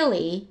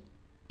really,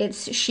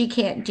 she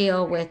can't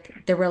deal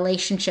with the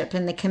relationship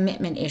and the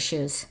commitment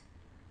issues.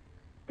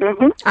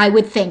 Mm-hmm. I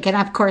would think. And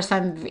of course,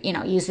 I'm,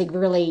 using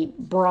really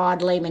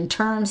broad layman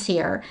terms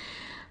here.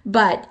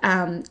 But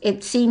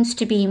it seems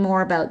to be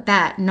more about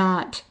that,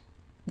 not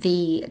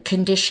the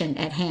condition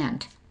at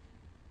hand.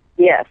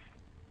 Yes.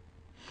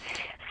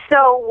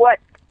 So what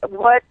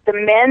the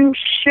men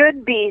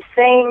should be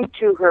saying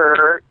to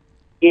her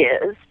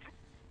is,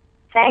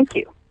 thank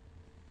you.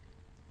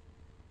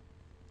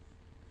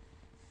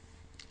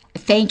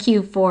 Thank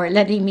you for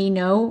letting me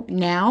know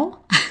now.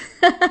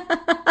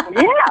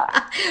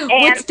 Yeah.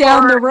 What's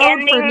down the road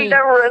ending for me? The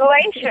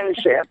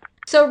relationship.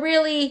 So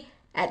really,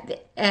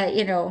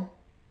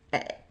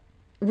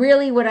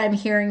 really what I'm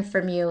hearing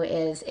from you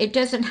is it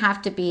doesn't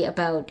have to be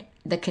about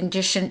the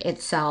condition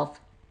itself.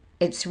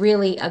 It's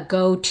really a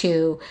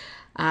go-to,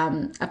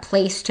 a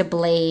place to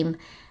blame,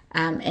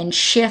 and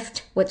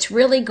shift what's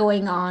really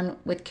going on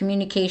with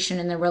communication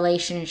in the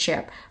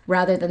relationship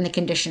rather than the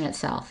condition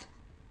itself.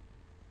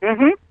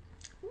 Mm-hmm.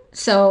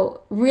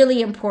 So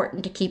really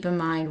important to keep in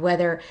mind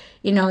whether,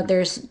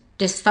 there's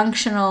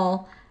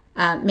dysfunctional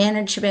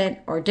management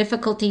or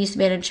difficulties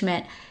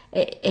management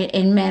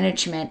in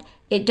management.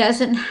 It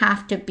doesn't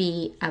have to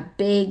be a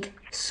big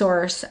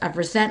source of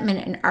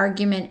resentment and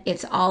argument.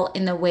 It's all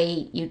in the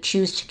way you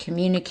choose to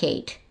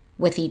communicate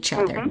with each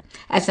other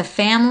as a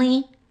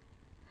family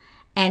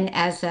and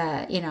as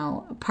a,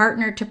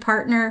 partner to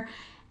partner,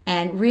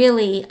 and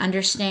really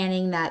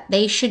understanding that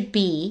they should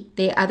be,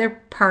 the other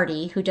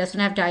party who doesn't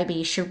have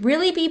diabetes should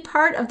really be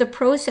part of the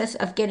process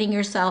of getting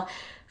yourself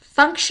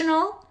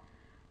functional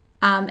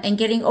and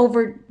getting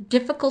over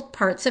difficult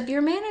parts of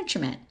your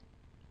management.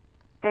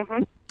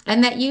 Mm-hmm.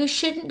 And that you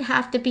shouldn't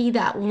have to be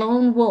that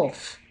lone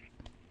wolf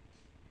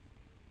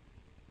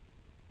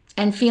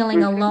and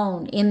feeling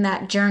alone in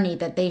that journey,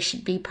 that they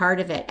should be part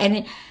of it.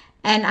 And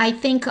I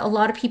think a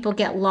lot of people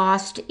get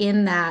lost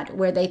in that,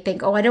 where they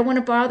think, oh, I don't want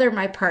to bother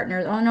my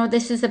partner. Oh, no,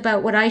 this is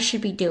about what I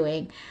should be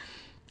doing.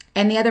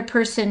 And the other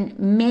person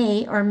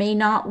may or may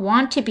not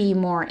want to be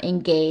more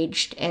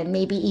engaged and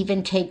maybe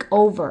even take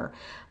over.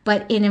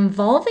 But in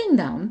involving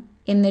them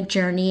in the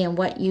journey and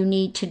what you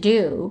need to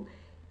do,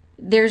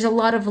 there's a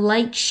lot of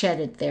light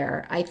shedded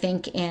there, I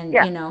think, in,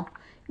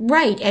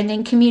 right. And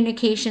in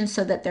communication,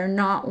 so that they're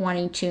not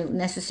wanting to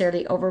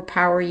necessarily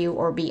overpower you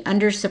or be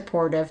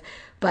under-supportive.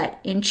 But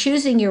in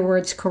choosing your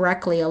words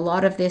correctly, a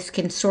lot of this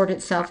can sort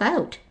itself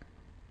out.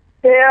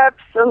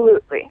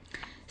 Absolutely.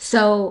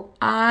 So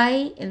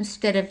I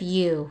instead of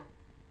you.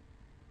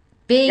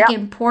 Big,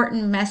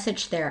 important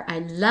message there. I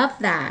love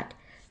that.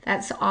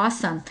 That's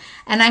awesome.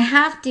 And I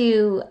have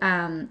to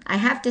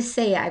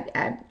say,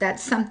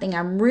 that's something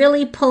I'm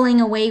really pulling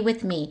away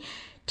with me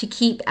to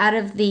keep out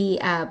of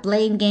the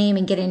blame game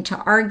and get into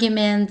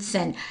arguments,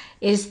 and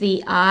is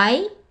the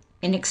I,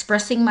 in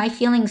expressing my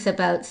feelings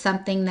about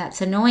something that's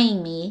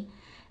annoying me,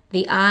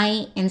 the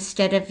I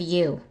instead of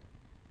you.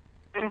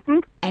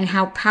 Mm-hmm. And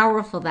how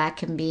powerful that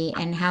can be,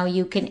 and how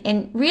you can,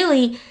 and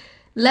really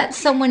let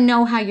someone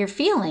know how you're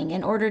feeling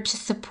in order to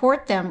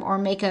support them or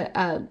make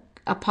a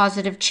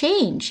positive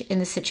change in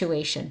the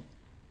situation.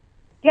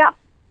 Yeah.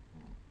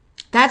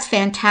 That's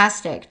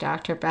fantastic,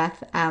 Dr.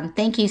 Beth.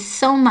 Thank you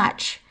so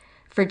much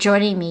for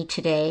joining me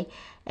today.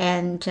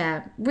 And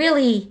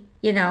really,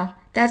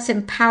 that's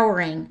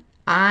empowering.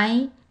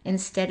 I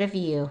instead of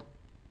you.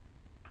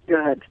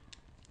 Good.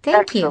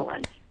 Thank you.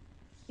 Excellent.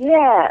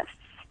 Yes.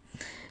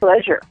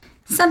 Pleasure.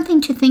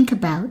 Something to think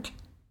about.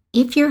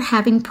 If you're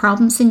having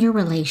problems in your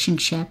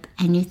relationship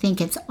and you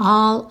think it's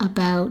all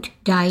about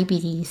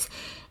diabetes,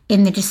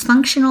 in the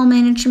dysfunctional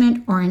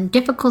management or in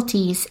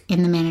difficulties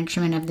in the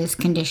management of this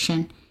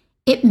condition,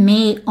 it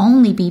may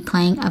only be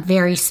playing a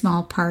very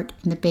small part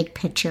in the big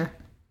picture.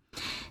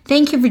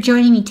 Thank you for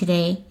joining me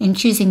today in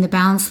choosing the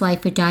balanced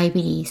life with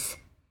diabetes.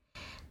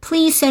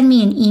 Please send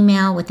me an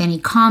email with any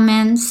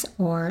comments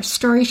or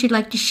stories you'd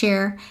like to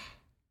share,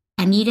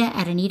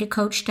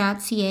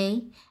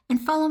 Anita@anitacoach.ca, and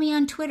follow me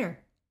on Twitter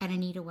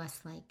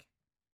 @AnitaWestlake.